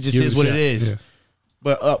 it just is what it is. Yeah.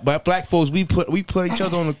 But black folks, we put each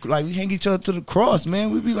other on we hang each other to the cross, man.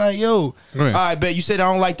 We be like, yo, all right, bet you said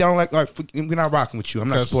I don't like that. All right, we're not rocking with you. I'm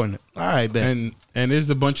not supporting it. All right, bet. And there's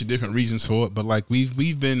a bunch of different reasons for it, but like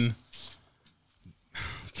we've been,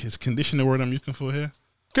 is condition the word I'm looking for here?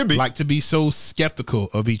 Could be. Like to be so skeptical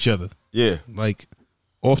of each other. Yeah. Like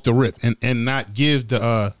off the rip and not give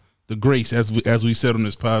the grace as we said on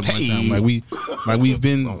this pod one time. We've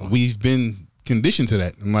been conditioned to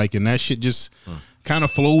that. And that shit just kind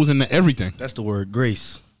of flows into everything. That's the word,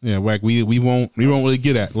 grace. Yeah, like we won't really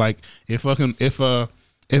get at. Like if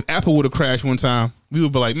Apple would have crashed one time, we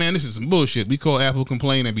would be like, man, this is some bullshit. We call Apple,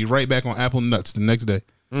 complain, and be right back on Apple nuts the next day.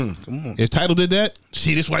 Come on. If Tidal did that,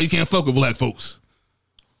 see, this is why you can't fuck with black folks.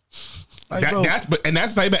 Like, that's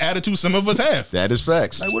the type of attitude some of us have. That is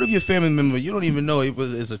facts. Like, what if your family member, you don't even know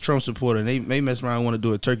is a Trump supporter, and they mess around and want to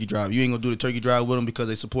do a turkey drive? You ain't gonna do the turkey drive with them because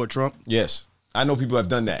they support Trump? Yes, I know people have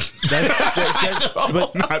done that.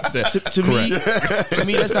 But Not said. To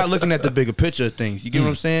me, that's not looking at the bigger picture of things. You get what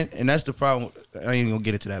I'm saying? And that's the problem. I ain't gonna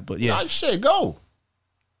get into that, but yeah. Shit, go.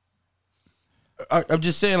 I'm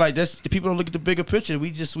just saying, like, that's the people don't look at the bigger picture.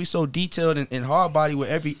 We so detailed and hard body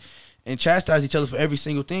with and chastise each other for every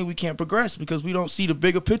single thing. We can't progress because we don't see the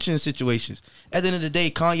bigger picture in situations. At the end of the day,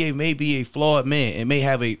 Kanye may be a flawed man and may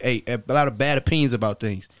have a lot of bad opinions about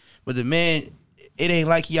things, but the man, it ain't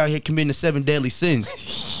like he out here committing the 7 deadly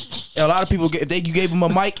sins. A lot of people, if you gave him a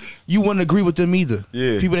mic, you wouldn't agree with them either.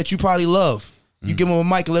 Yeah. People that you probably love. You give them a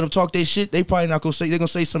mic and let them talk their shit, they probably not gonna say, they're gonna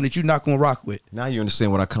say something that you're not gonna rock with. Now you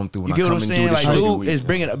understand what I come through when you get I come what I'm and saying? do this Like, dude week, is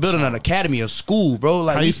building an academy, a school, bro.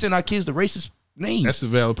 Like, we send our kids to racist names. That's a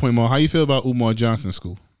valid point, Mo. How you feel about Umar Johnson's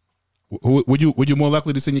school? Would you more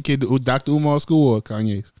likely to send your kid to Dr. Umar's school or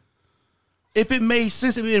Kanye's? If it made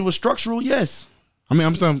sense, if it was structural, yes. I mean,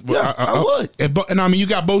 I'm saying, yeah, I would. And I mean, you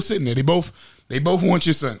got both sitting there. They both want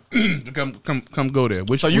your son to come go there.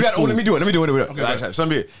 So you got. Let me do it.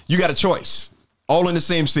 Okay, you got a choice. All in the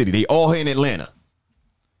same city. They all here in Atlanta.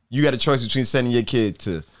 You got a choice between sending your kid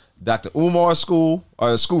to Dr. Umar's school,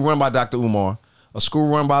 or a school run by Dr. Umar, a school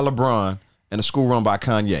run by LeBron, and a school run by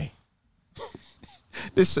Kanye.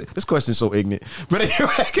 This question is so ignorant, but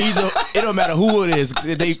anyway, it don't matter who it is.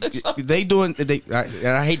 They doing. And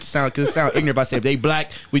I hate to sound, because it sounds ignorant if I say if they black,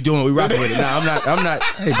 we rocking with it. Now I'm not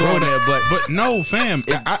going there, but no, fam.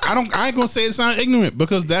 I ain't gonna say it sound ignorant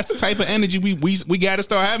because that's the type of energy we got to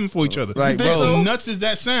start having for each other. Like, bro, so nuts as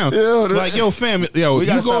that sound. Like, yo, fam, we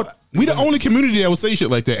the only community that will say shit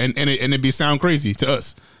like that, and it be sound crazy to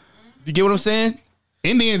us. You get what I'm saying?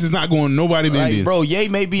 Indians is not going nobody but Indians. Bro, Ye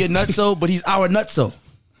may be a nutso, but he's our nutso.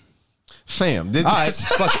 Fam. All right,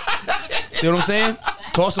 fuck it. See what I'm saying?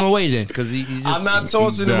 Toss him away then, because he just, I'm not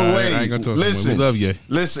tossing him away. I ain't gonna toss Listen, him away. We love Ye.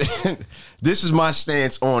 Listen, this is my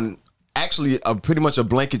stance on actually pretty much a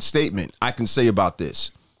blanket statement I can say about this.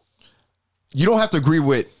 You don't have to agree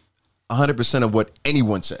with 100% of what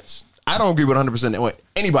anyone says. I don't agree with 100% of what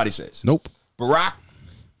anybody says. Nope. Barack,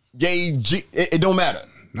 Ye, it don't matter.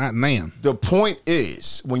 Not nan. The point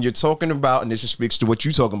is, when you're talking about, and this speaks to what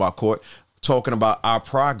you're talking about, Court, talking about our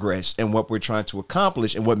progress and what we're trying to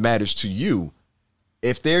accomplish and what matters to you,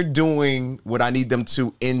 if they're doing what I need them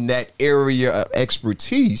to in that area of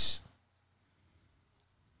expertise,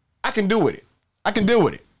 I can do with it. I can deal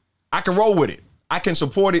with it. I can roll with it. I can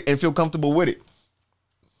support it and feel comfortable with it.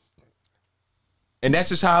 And that's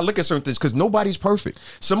just how I look at certain things, because nobody's perfect.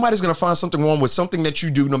 Somebody's going to find something wrong with something that you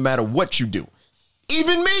do no matter what you do.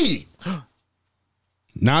 Even me.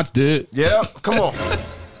 Knots did. Yeah, come on.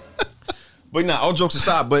 But nah, all jokes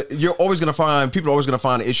aside, but you're always going to find, people are always going to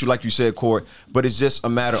find an issue, like you said, Court, but it's just a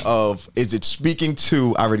matter of, is it speaking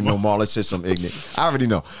to, I already know Marlon said something ignorant. I already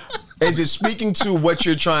know. Is it speaking to what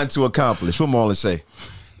you're trying to accomplish? What Marlon say?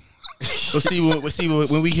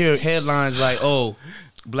 When we hear headlines like, oh,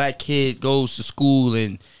 black kid goes to school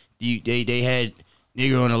and they had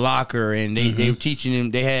nigger on the locker and they were teaching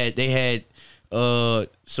him, they had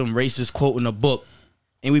some racist quote in a book,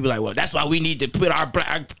 and we be like, well, that's why we need to put our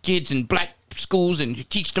black kids in black schools and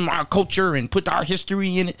teach them our culture and put our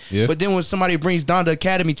history in it. Yeah. But then when somebody brings Donda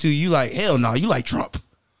Academy to you, like, hell no, you like Trump.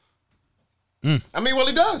 I mean, well,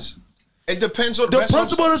 he does. It depends on the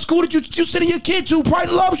principal of the school that you sending your kid to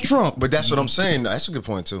probably loves Trump. But that's what I'm saying. That's a good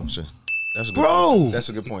point too. Shit. That's a good Bro, point. That's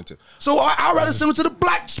a good point too. So I'd rather send him to the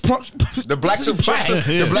black Trump. The black Trump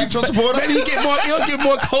supporter. Maybe he'll get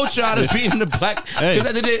more culture out of being the black.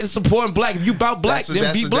 Because it's supporting black. If you about black,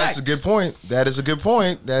 then be black. That's a good point. That is a good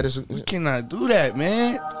point. We cannot do that,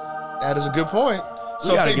 man. That is a good point.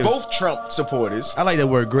 So if they both Trump supporters. I like that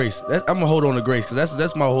word grace. I'm gonna hold on to grace because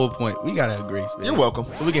that's my whole point. We gotta have grace, man. You're welcome.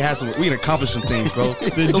 So we can accomplish some things, bro.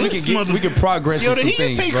 So we can progress. Yo, did he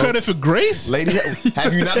just take credit for grace? Lady,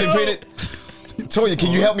 have you not been paid it? Toya,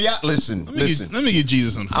 can you help me out? Listen. Let me get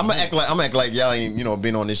Jesus on. I'm gonna act like y'all ain't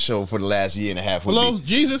been on this show for the last year and a half. Hello,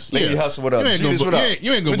 Jesus. Lady Hustle, what up? Jesus, what up?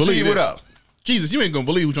 You ain't gonna believe what up. Jesus, you ain't gonna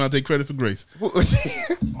believe who's trying to take credit for grace.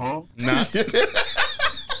 Huh? Nah.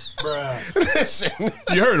 Listen,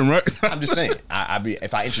 you heard him, right? I'm just saying.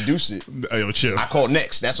 If I introduce it, yo, chill. I call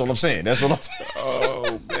next. That's all I'm saying. That's all I'm saying.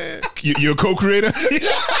 Oh man, you're a co-creator.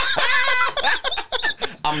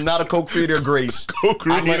 I'm not a co-creator of grace.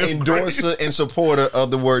 I'm an endorser and supporter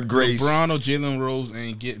of the word grace. LeBron or Jalen Rose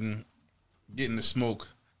ain't getting the smoke.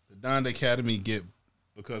 The Donda Academy get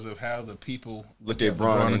because of how the people look at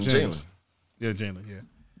Bron and Jalen. Yeah, Jalen. Yeah.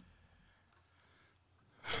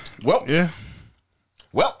 Well, yeah.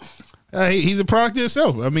 Well, he's a product of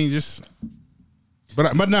himself. I mean,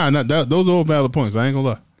 but nah, those are all valid points. I ain't gonna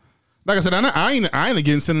lie. Like I said, I ain't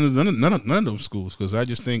against sending none of them schools because I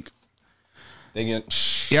just think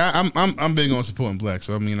I'm big on supporting black.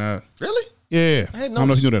 So I mean, really, yeah. I don't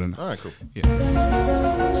know if you know that or not. All right, cool.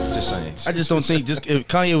 Yeah, just saying. I just don't think if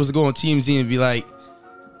Kanye was to go on TMZ and be like,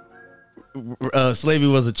 slavery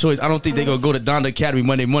was a choice, I don't think they're gonna go to Donda Academy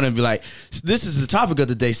Monday morning and be like, "This is the topic of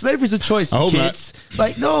the day. Slavery's a choice, I hope kids."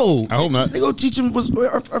 Like, no, I hope not. They gonna teach them. I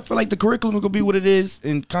feel like the curriculum is gonna be what it is,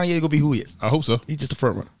 and Kanye gonna be who he is. I hope so. He's just a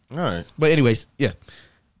front runner. All right. But anyways, yeah.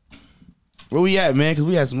 Where we at, man? Because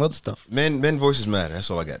we had some other stuff. Men voices matter.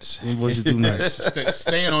 That's all I got to say. Voices do matter.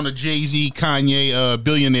 Staying on the Jay-Z, Kanye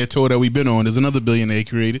billionaire tour that we've been on, there's another billionaire he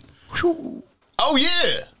created. Oh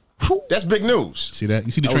yeah. That's big news. See that?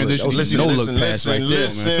 You see the transition? Listen, No listen, look pass listen, right there,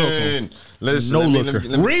 listen, listen. No let me- looker.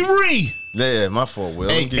 let me- Riri! Yeah, my fault, Will.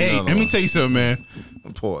 Hey, let me tell you something, man.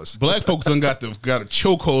 Pause. Black folks done got a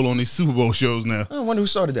chokehold on these Super Bowl shows now. I wonder who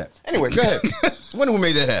started that. Anyway, go ahead. I wonder who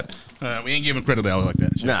made that happen. We ain't giving credit out like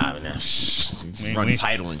that. Nah. Run we-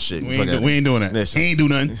 title and shit. We ain't doing that. Listen, He ain't do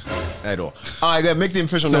nothing. at all. All right, gotta make the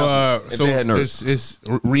official So, announcement. If they had nerves. it's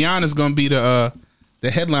Rihanna's gonna be the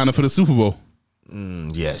headliner for the Super Bowl,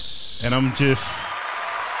 Yes. and I'm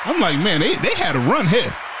like, man, they had a run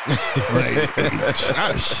here. Like,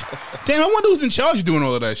 damn, I wonder who's in charge of doing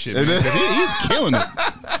all of that shit. Man, 'cause he's killing it.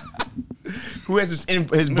 Who has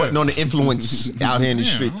his button on the influence out here in the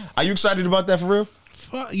street? Are you excited about that for real?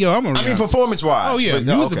 Yo, I'm a I mean, performance wise. Oh yeah,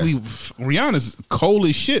 musically, Rihanna's cold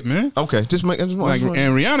as shit, man. Okay, just make And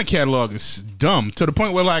Rihanna catalog is dumb to the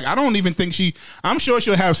point where, like, I don't even think I'm sure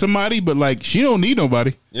she'll have somebody, but like, she don't need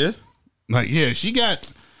nobody. Yeah. Like, yeah, she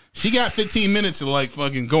got 15 minutes of like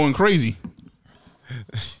fucking going crazy.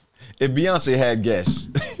 If Beyonce had guests,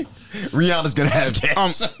 Rihanna's gonna have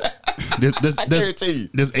guests. Does guarantee you.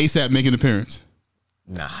 ASAP make an appearance?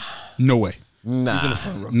 Nah. No way. Nah.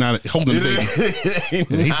 Not holding the baby.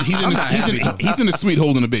 He's in the suite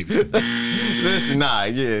holding the baby. Listen, nah,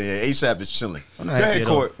 yeah. ASAP is chilling. Go not happy ahead, at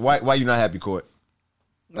all. Court. Why you not happy, Court?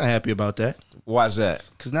 I'm not happy about that. Why is that?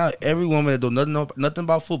 Because now every woman that know nothing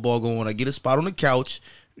about football gonna want to get a spot on the couch,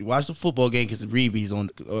 watch the football game because the Reeby's on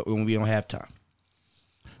when we on halftime.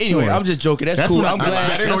 Anyway, I'm just joking. That's cool. when I'm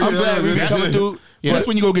glad Reeby's coming through. Yeah, that's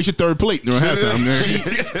when you go get your third plate during halftime.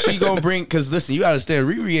 Man. She gonna bring, because listen, you gotta understand,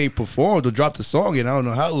 Riri ain't performed or dropped a song in I don't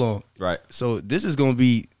know how long. Right. So this is gonna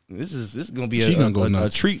be She gonna go a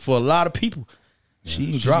nuts. treat for a lot of people. She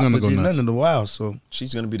ain't she's dropped gonna go nuts. nothing in a while. So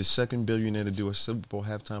She's gonna be the second billionaire to do a Super Bowl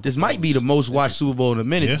halftime. this might be the most watched Super Bowl in a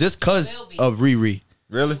minute, Yeah. just because Will be. of Riri.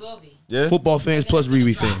 Really? Will be. Yeah. Football fans plus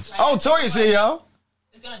Riri fans. Oh, Toya's here, y'all.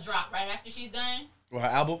 It's gonna drop right after she's done. Her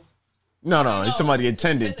album? No, it's somebody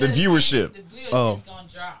attended the viewership. The viewership's Oh. gonna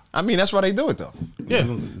drop. I mean, that's why they do it though. Yeah,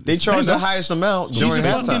 They charge the highest amount during a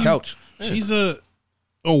Off the halftime. couch. she's a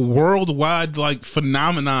worldwide like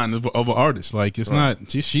phenomenon of an artist. Like it's not.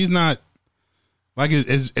 She's not like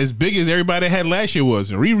as big as everybody had last year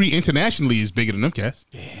was. Riri internationally is bigger than them cats.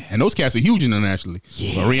 Yeah, and those cats are huge internationally.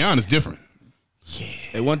 Yeah, but Rihanna's different.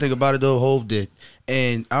 And one thing about it though, Hov did,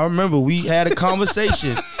 and I remember we had a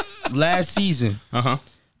conversation last season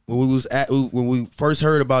when we first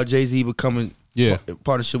heard about Jay-Z becoming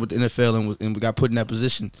partnership with the NFL and we got put in that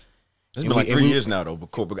position. It's been like 3 years now though.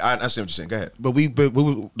 But cool. But I see what you're saying. Go ahead. But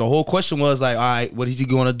the whole question was like, all right, what is he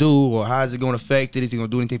going to do, or how is it going to affect it? Is he going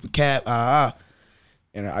to do anything for Cap?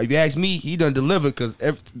 And if you ask me, he done delivered because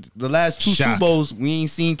the last two Super Bowls we ain't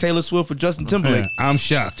seen Taylor Swift or Justin Timberlake. I'm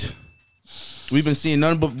shocked. We've been seeing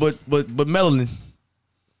none but melanin.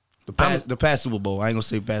 The past Super Bowl, I ain't gonna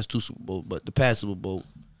say past two Super Bowls, but the past Super Bowl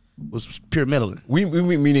was pure melanin. We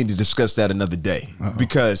need to discuss that another day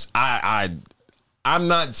because I'm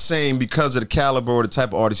not saying because of the caliber or the type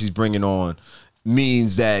of artist he's bringing on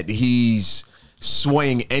means that he's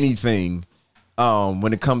swaying anything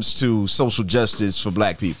when it comes to social justice for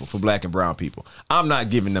black people, for black and brown people. I'm not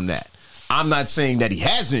giving them that. I'm not saying that he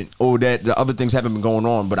hasn't or that the other things haven't been going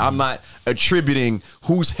on, but I'm not attributing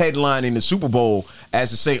who's headlining the Super Bowl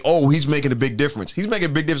as to say, oh, he's making a big difference. He's making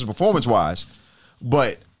a big difference performance-wise,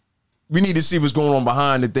 but we need to see what's going on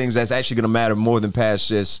behind the things that's actually going to matter more than past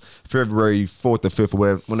just February 4th or 5th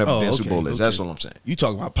or whenever the Super Bowl is. That's all I'm saying. You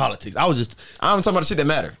talking about politics. I'm talking about the shit that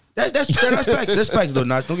matter. That's facts. That's facts though,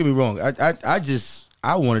 Notch. Don't get me wrong.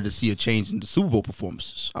 I wanted to see a change in the Super Bowl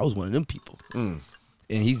performances. I was one of them people.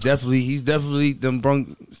 And he's definitely them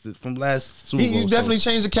brung from last Super Bowl. He definitely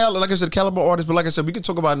changed the caliber. Like I said, caliber artist. But like I said, we could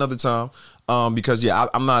talk about it another time. Because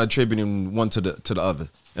I'm not attributing one to the other.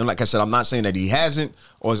 And like I said, I'm not saying that he hasn't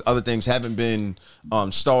or his other things haven't been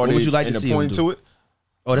started. What would you like and to see him pointing do? to it.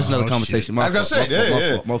 Oh, that's another conversation. I was gonna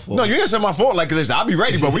say, my fault. No, you ain't said my fault like this. I'll be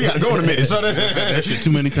ready, but we gotta go in a minute. So that shit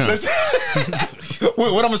too many times. what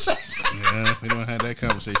I'm gonna say? Yeah, we don't have that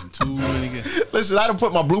conversation too many times. Listen, I done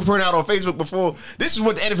put my blueprint out on Facebook before. This is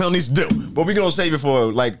what the NFL needs to do, but we gonna save it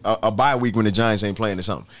for like a bye week when the Giants ain't playing or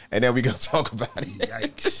something, and then we gonna talk about it.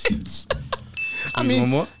 Yikes! I mean, one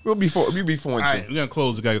more. We'll be 4 and 2. All right, we're gonna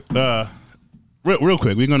close the guy. real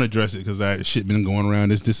quick, we're gonna address it because that shit been going around.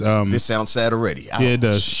 This sounds sad already. Yeah, it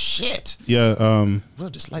does. Shit. Yeah. Well,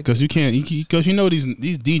 just like because you can't because you know these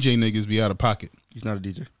DJ niggas be out of pocket. He's not a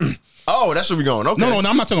DJ. Oh, that's where we going. Okay. No,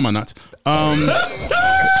 I'm not talking about Knots.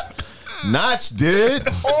 Knots did.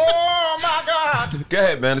 Oh my God. Go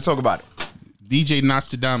ahead, man. Let's talk about it. DJ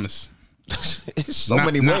Nostradamus. It's so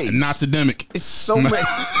many ways. Nostradamus. It's so many.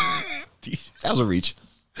 That was a reach.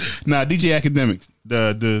 Nah, DJ Academics.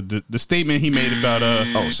 The statement he made about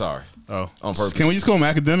Oh, sorry. Oh, on purpose. Can we just call him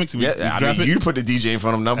Academics? Yeah, I mean, you put the DJ in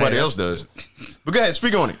front of him. Nobody else does. But go ahead,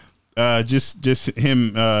 speak on it. Just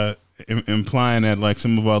him implying that like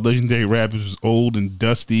some of our legendary rappers was old and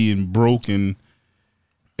dusty and broke and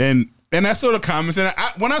I saw the comments and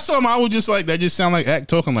when I saw him, I was just like, that just sound like Act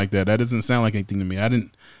talking like that. That doesn't sound like anything to me.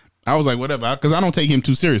 I was like, whatever, because I don't take him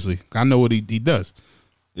too seriously. I know what he does.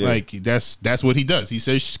 Yeah. Like that's what he does. He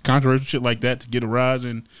says controversial shit like that to get a rise,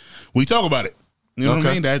 and we talk about it. You know what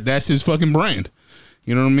I mean? That's his fucking brand.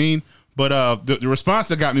 You know what I mean? But the response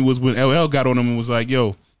that got me was when LL got on him and was like,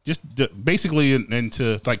 "Yo, just basically," and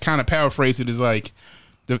to like kind of paraphrase it, is like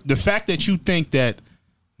the fact that you think that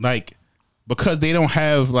like because they don't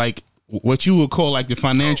have like what you would call like the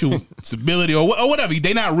financial stability or whatever,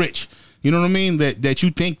 they not rich. You know what I mean? That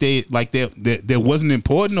you think they like that wasn't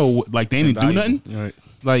important or like they didn't do nothing. Right.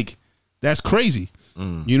 Like that's crazy.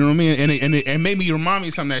 You know what I mean? And it made me remind me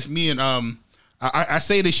of something that me and I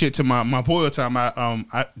say this shit to my boy all the time.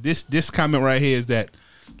 This comment right here is that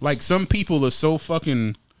like some people are so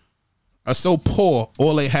poor,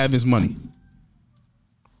 all they have is money.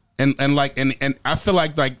 And I feel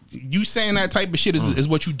like you saying that type of shit is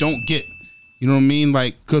what you don't get. You know what I mean?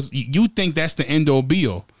 Like, cause you think that's the end all be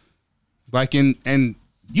all. Like, and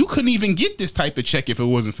you couldn't even get this type of check if it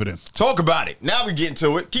wasn't for them. Talk about it. Now we getting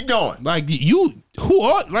to it. Keep going. Like who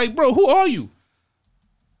are you?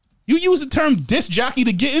 You use the term disc jockey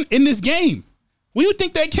to get in this game. Where you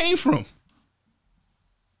think that came from?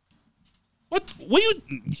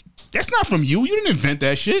 That's not from you. You didn't invent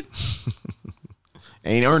that shit.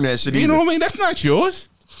 Ain't earned that shit either. You know what I mean? That's not yours.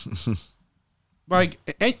 Like,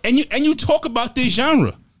 and you talk about this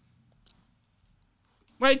genre.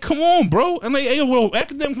 Like, come on, bro. And like, hey, well,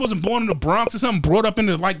 Academic wasn't born in the Bronx or something, brought up in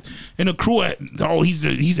a crew at,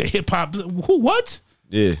 he's a hip hop. Who, what?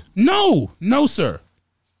 Yeah. No, sir.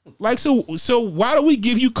 Like, so why do we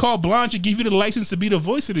give you carte blanche and give you the license to be the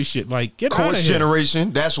voice of this shit? Like, get out of here.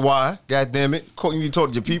 Generation, that's why. God damn it. You need to talk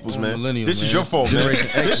to your peoples, man. This is your fault, man.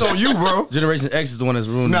 This on you, bro. Generation X is the one that's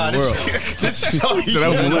ruining the world. This is on you. So that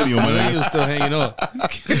was millennial, man. Millennials still hanging on.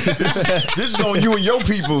 This is on you and your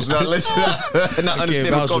peoples. Not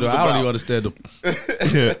understand what culture's about. I don't even understand them.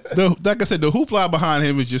 Yeah. Like I said, the hoopla behind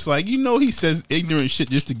him is just like, he says ignorant shit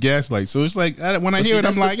just to gaslight. So it's like, when I hear it,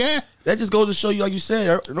 I'm like, That just goes to show you, like you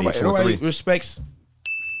said, nobody respects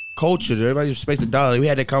culture. Everybody respects the dollar. We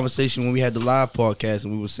had that conversation when we had the live podcast,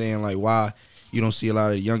 and we were saying like why you don't see a lot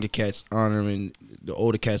of the younger cats honoring the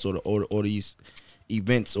older cats or these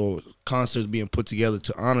events or concerts being put together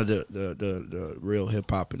to honor the real hip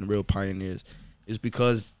hop and the real pioneers. It's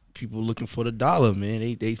because people looking for the dollar,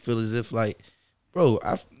 man. They feel as if like, bro,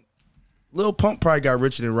 Lil Pump probably got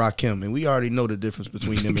richer than Rakim, and we already know the difference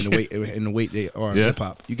between them and the weight they are in hip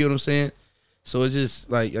hop. You get what I'm saying? So it's just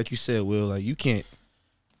like you said, Will, like you can't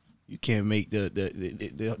make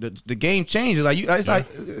the game changes. Like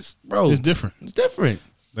bro, it's different. It's different.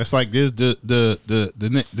 That's like this the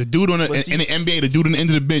dude in the NBA, the dude on the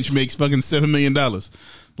end of the bench makes fucking $7 million.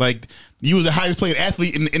 Like you was the highest paid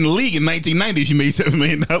athlete in the league in 1990 if you made $7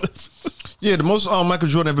 million. Yeah, the most Michael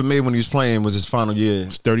Jordan ever made when he was playing was his final year. It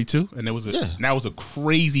was 32, and that was a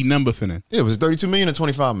crazy number for them. Yeah, it was 32 million or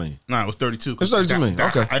 25 million. No, it was 32. It's 32 million.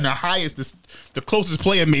 Okay, and the highest, the closest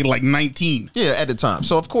player made like 19. Yeah, at the time.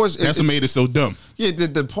 So of course, that's what made it so dumb. Yeah,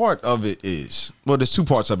 the part of it is there's two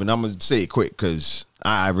parts of it. And I'm gonna say it quick because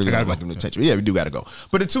I really don't like him to attention. Yeah, we do got to go.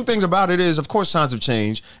 But the two things about it is, of course, times have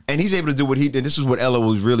changed, and he's able to do what he did. This is what Ella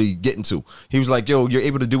was really getting to. He was like, yo, you're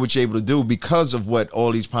able to do what you're able to do because of what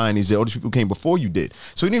all these pioneers did, all these people who came before you did.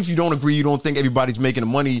 So even if you don't agree, you don't think everybody's making the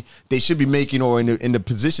money they should be making or in the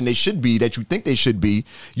position they should be that you think they should be,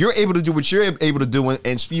 you're able to do what you're able to do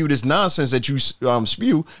and spew this nonsense that you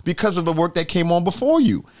spew because of the work that came on before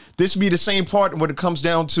you. This would be the same part when it comes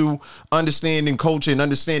down to understanding culture and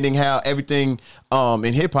understanding how everything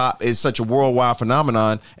in hip hop is such a worldwide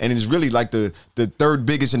phenomenon, and it is really like the third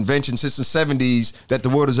biggest invention since the 70s that the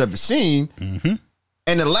world has ever seen. Mm-hmm.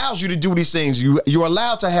 And it allows you to do these things. You're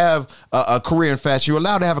allowed to have a career in fashion. You're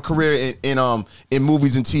allowed to have a career in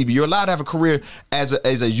movies and TV. You're allowed to have a career as a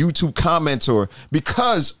YouTube commenter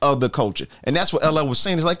because of the culture. And that's what LL was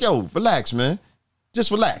saying. It's like, yo, relax, man.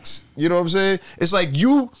 Just relax. You know what I'm saying? It's like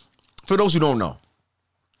for those who don't know,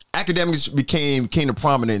 academics came to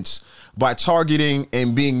prominence by targeting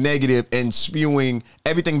and being negative and spewing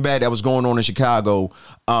everything bad that was going on in Chicago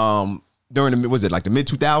during the mid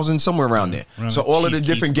 2000s, somewhere around there. So all of the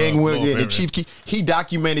different gang war, the Chief Keef, he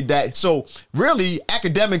documented that. So really,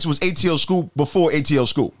 academics was ATL School before ATL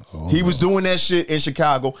School. He was doing that shit in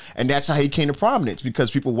Chicago, and that's how he came to prominence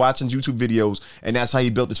because people watching YouTube videos, and that's how he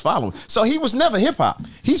built his following. So he was never hip hop.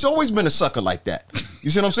 He's always been a sucker like that. You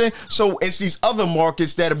see what I'm saying? So it's these other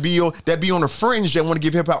markets that be on the fringe that want to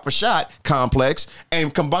give hip hop a shot, Complex,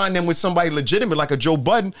 and combine them with somebody legitimate like a Joe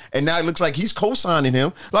Budden, and now it looks like he's co-signing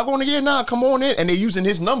him. Like, come on in, and they're using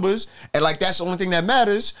his numbers, and like that's the only thing that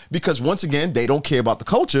matters because once again they don't care about the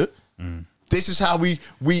culture. This is how we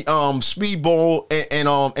speedball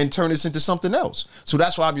and turn this into something else. So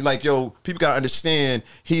that's why I be like, yo, people gotta understand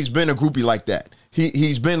he's been a groupie like that.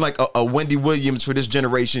 He's been like a Wendy Williams for this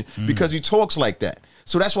generation because he talks like that.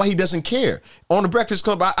 So that's why he doesn't care. On the Breakfast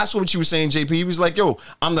Club, I saw what you were saying, JP. He was like, yo,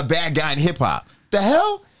 I'm the bad guy in hip hop. The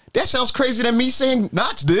hell? That sounds crazy than me saying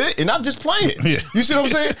KNOTTS did, and I'm just playing. Yeah. You see what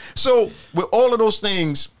I'm saying? So with all of those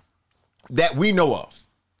things that we know of,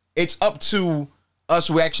 it's up to us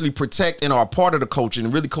who actually protect and are a part of the culture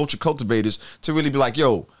and really culture cultivators to really be like,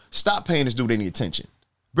 yo, stop paying this dude any attention.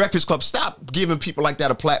 Breakfast Club, stop giving people like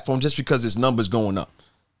that a platform just because his numbers going up.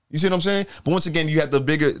 You see what I'm saying? But once again, you have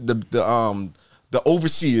the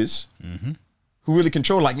overseers who really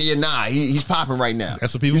control, like, he's popping right now.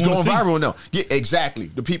 That's what people He's want going to see. viral now. Yeah, exactly.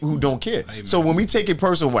 The people who don't care. Amen. So when we take it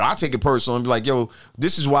personal, I take it personal and be like, yo,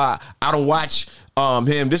 this is why I don't watch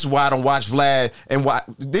him. This is why I don't watch Vlad. And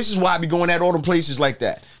this is why I be going at all them places like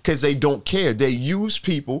that. Because they don't care. They use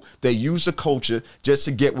people. They use the culture just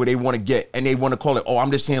to get where they want to get. And they want to call it, I'm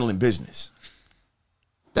just handling business.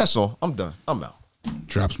 That's all. I'm done. I'm out.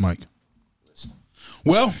 Drops mic.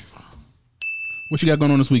 Well, what you got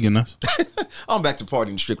going on this weekend, Nuts? I'm back to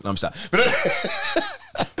partying strictly. I'm sorry.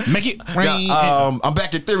 Make it rain. I'm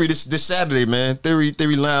back at Theory this Saturday, man. Theory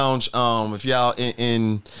Lounge. If y'all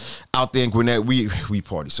out there in Gwinnett, we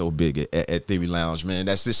party so big at Theory Lounge, man.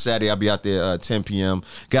 That's this Saturday. I'll be out there 10 p.m.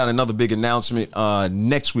 Got another big announcement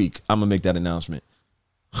next week. I'm gonna make that announcement.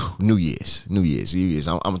 New Year's.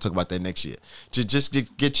 I'm gonna talk about that next year. Just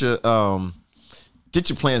get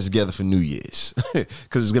your plans together for New Year's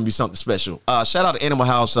because it's going to be something special. Shout out to Animal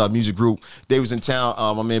House Music Group. They was in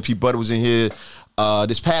town. My man Peep Butter was in here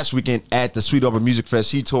this past weekend at the Sweet Harbor Music Fest.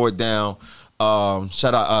 He tore it down.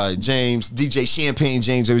 Shout out James, DJ Champagne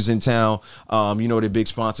James, who was in town. They're big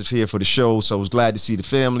sponsors here for the show, so I was glad to see the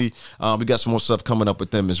family. We got some more stuff coming up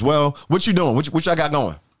with them as well. What you doing? What y'all got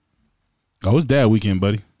going? Oh, it's Dad weekend,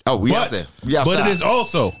 buddy. Oh, we out there. We outside. But it is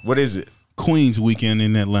also. What is it? Queens weekend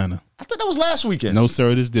in Atlanta. I thought that was last weekend. No, sir,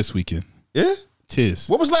 it is this weekend. Yeah? Tis.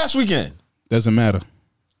 What was last weekend? Doesn't matter.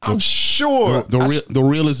 I'm sure. The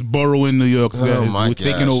realest borough in New York we're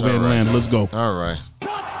taking over Atlanta. Right. Let's go. All right.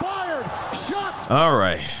 Shots fired. All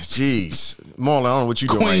right. Jeez. Marlon, I don't know what you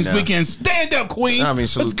doing Queens right now. weekend. Stand up,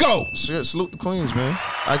 Queens. Let's go. Salute the Queens, man.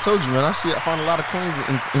 I told you, man. I found a lot of Queens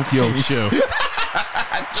in Queens.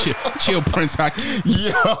 Yo, chill, Prince Hakeem.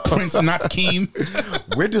 Yo. Prince Hakeem.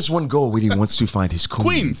 Where does one go when he wants to find his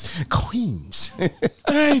Queens?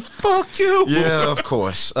 Hey, fuck you. Yeah, of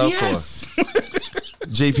course. Of course.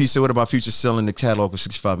 JP said, what about Future selling the catalog for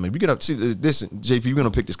 $65 million? We got to see this, JP, we're going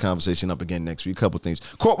to pick this conversation up again next week. A couple things.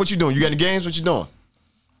 Court, what you doing? You got any games? What you doing?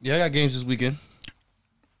 Yeah, I got games this weekend.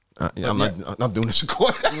 I'm not doing this in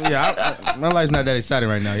court. My life's not that exciting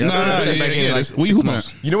right now. What you hooping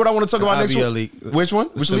at? You know what I want to talk about next week? IBL league. Which one?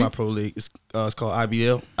 Which league? My pro league. It's called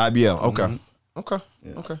IBL. IBL. Okay. Mm-hmm. Okay.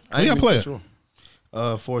 Yeah. Okay. How y'all play it? Sure.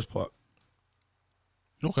 Forest Park.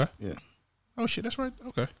 Okay. Yeah. Oh shit, that's right.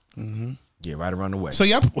 Okay. Mm-hmm. Yeah, right around the way. So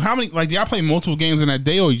y'all, how many? Like, do y'all play multiple games in that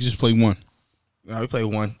day, or you just play one? No, we play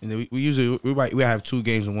one, and then we usually we have 2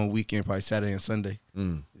 games in one weekend, probably Saturday and Sunday,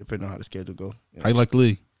 depending on how the schedule go. How you like the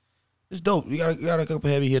league? It's dope. We got a couple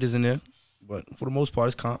heavy hitters in there, but for the most part,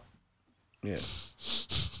 it's comp. Yeah.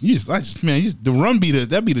 The run be the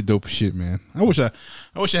dopest shit, man. I wish I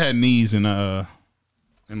had knees and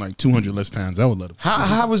like 200 less pounds. I would love it.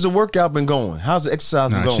 How has the workout been going? How's the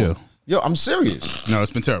exercise been going? Chill. Yo, I'm serious. No, it's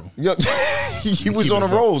been terrible. Yo, you was on the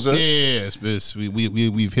rolls, huh? Yeah,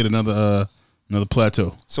 we've hit another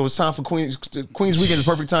plateau. So it's time for Queens weekend. Is the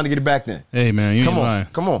perfect time to get it back then. Hey man, you come ain't on, lying.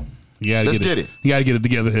 come on. Let's get it. You gotta get it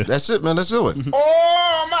together here. That's it, man. Let's do it.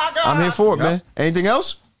 Oh my God, I'm here for it, man. Anything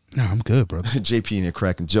else? No, I'm good, brother. JP in there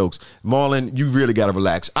cracking jokes. Marlon, you really gotta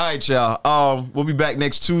relax. All right, y'all. We'll be back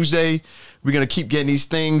next Tuesday. We're gonna keep getting these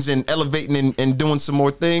things and elevating and doing some more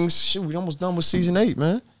things. Shit, we almost done with season 8,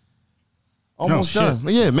 man. Almost done.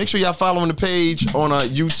 But yeah, make sure y'all following the page on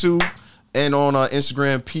YouTube and on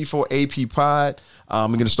Instagram, P4AP Pod. We're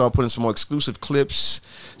going to start putting some more exclusive clips,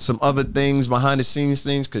 some other things, behind the scenes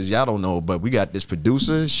things, because y'all don't know, but we got this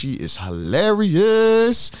producer. She is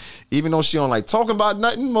hilarious. Even though she don't like talking about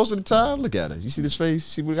nothing most of the time. Look at her. You see this face?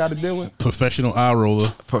 See what we got to deal with? Professional eye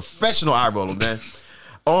roller. Professional eye roller, man.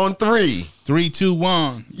 On 3. 3, 2,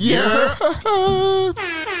 1. Yeah.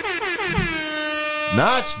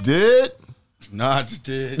 Knots did. Knots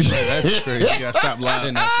did. Yeah, that's crazy. You gotta stop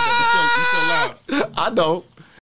lying. You still loud. I know.